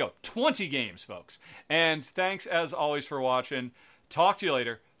 Well, there you go. 20 games, folks. And thanks, as always, for watching. Talk to you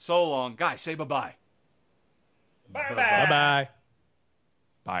later. So long. Guys, say bye-bye. Bye-bye. Bye-bye.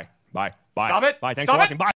 Bye. Bye. Bye. Stop it. Bye. Thanks Stop for watching. it. Bye.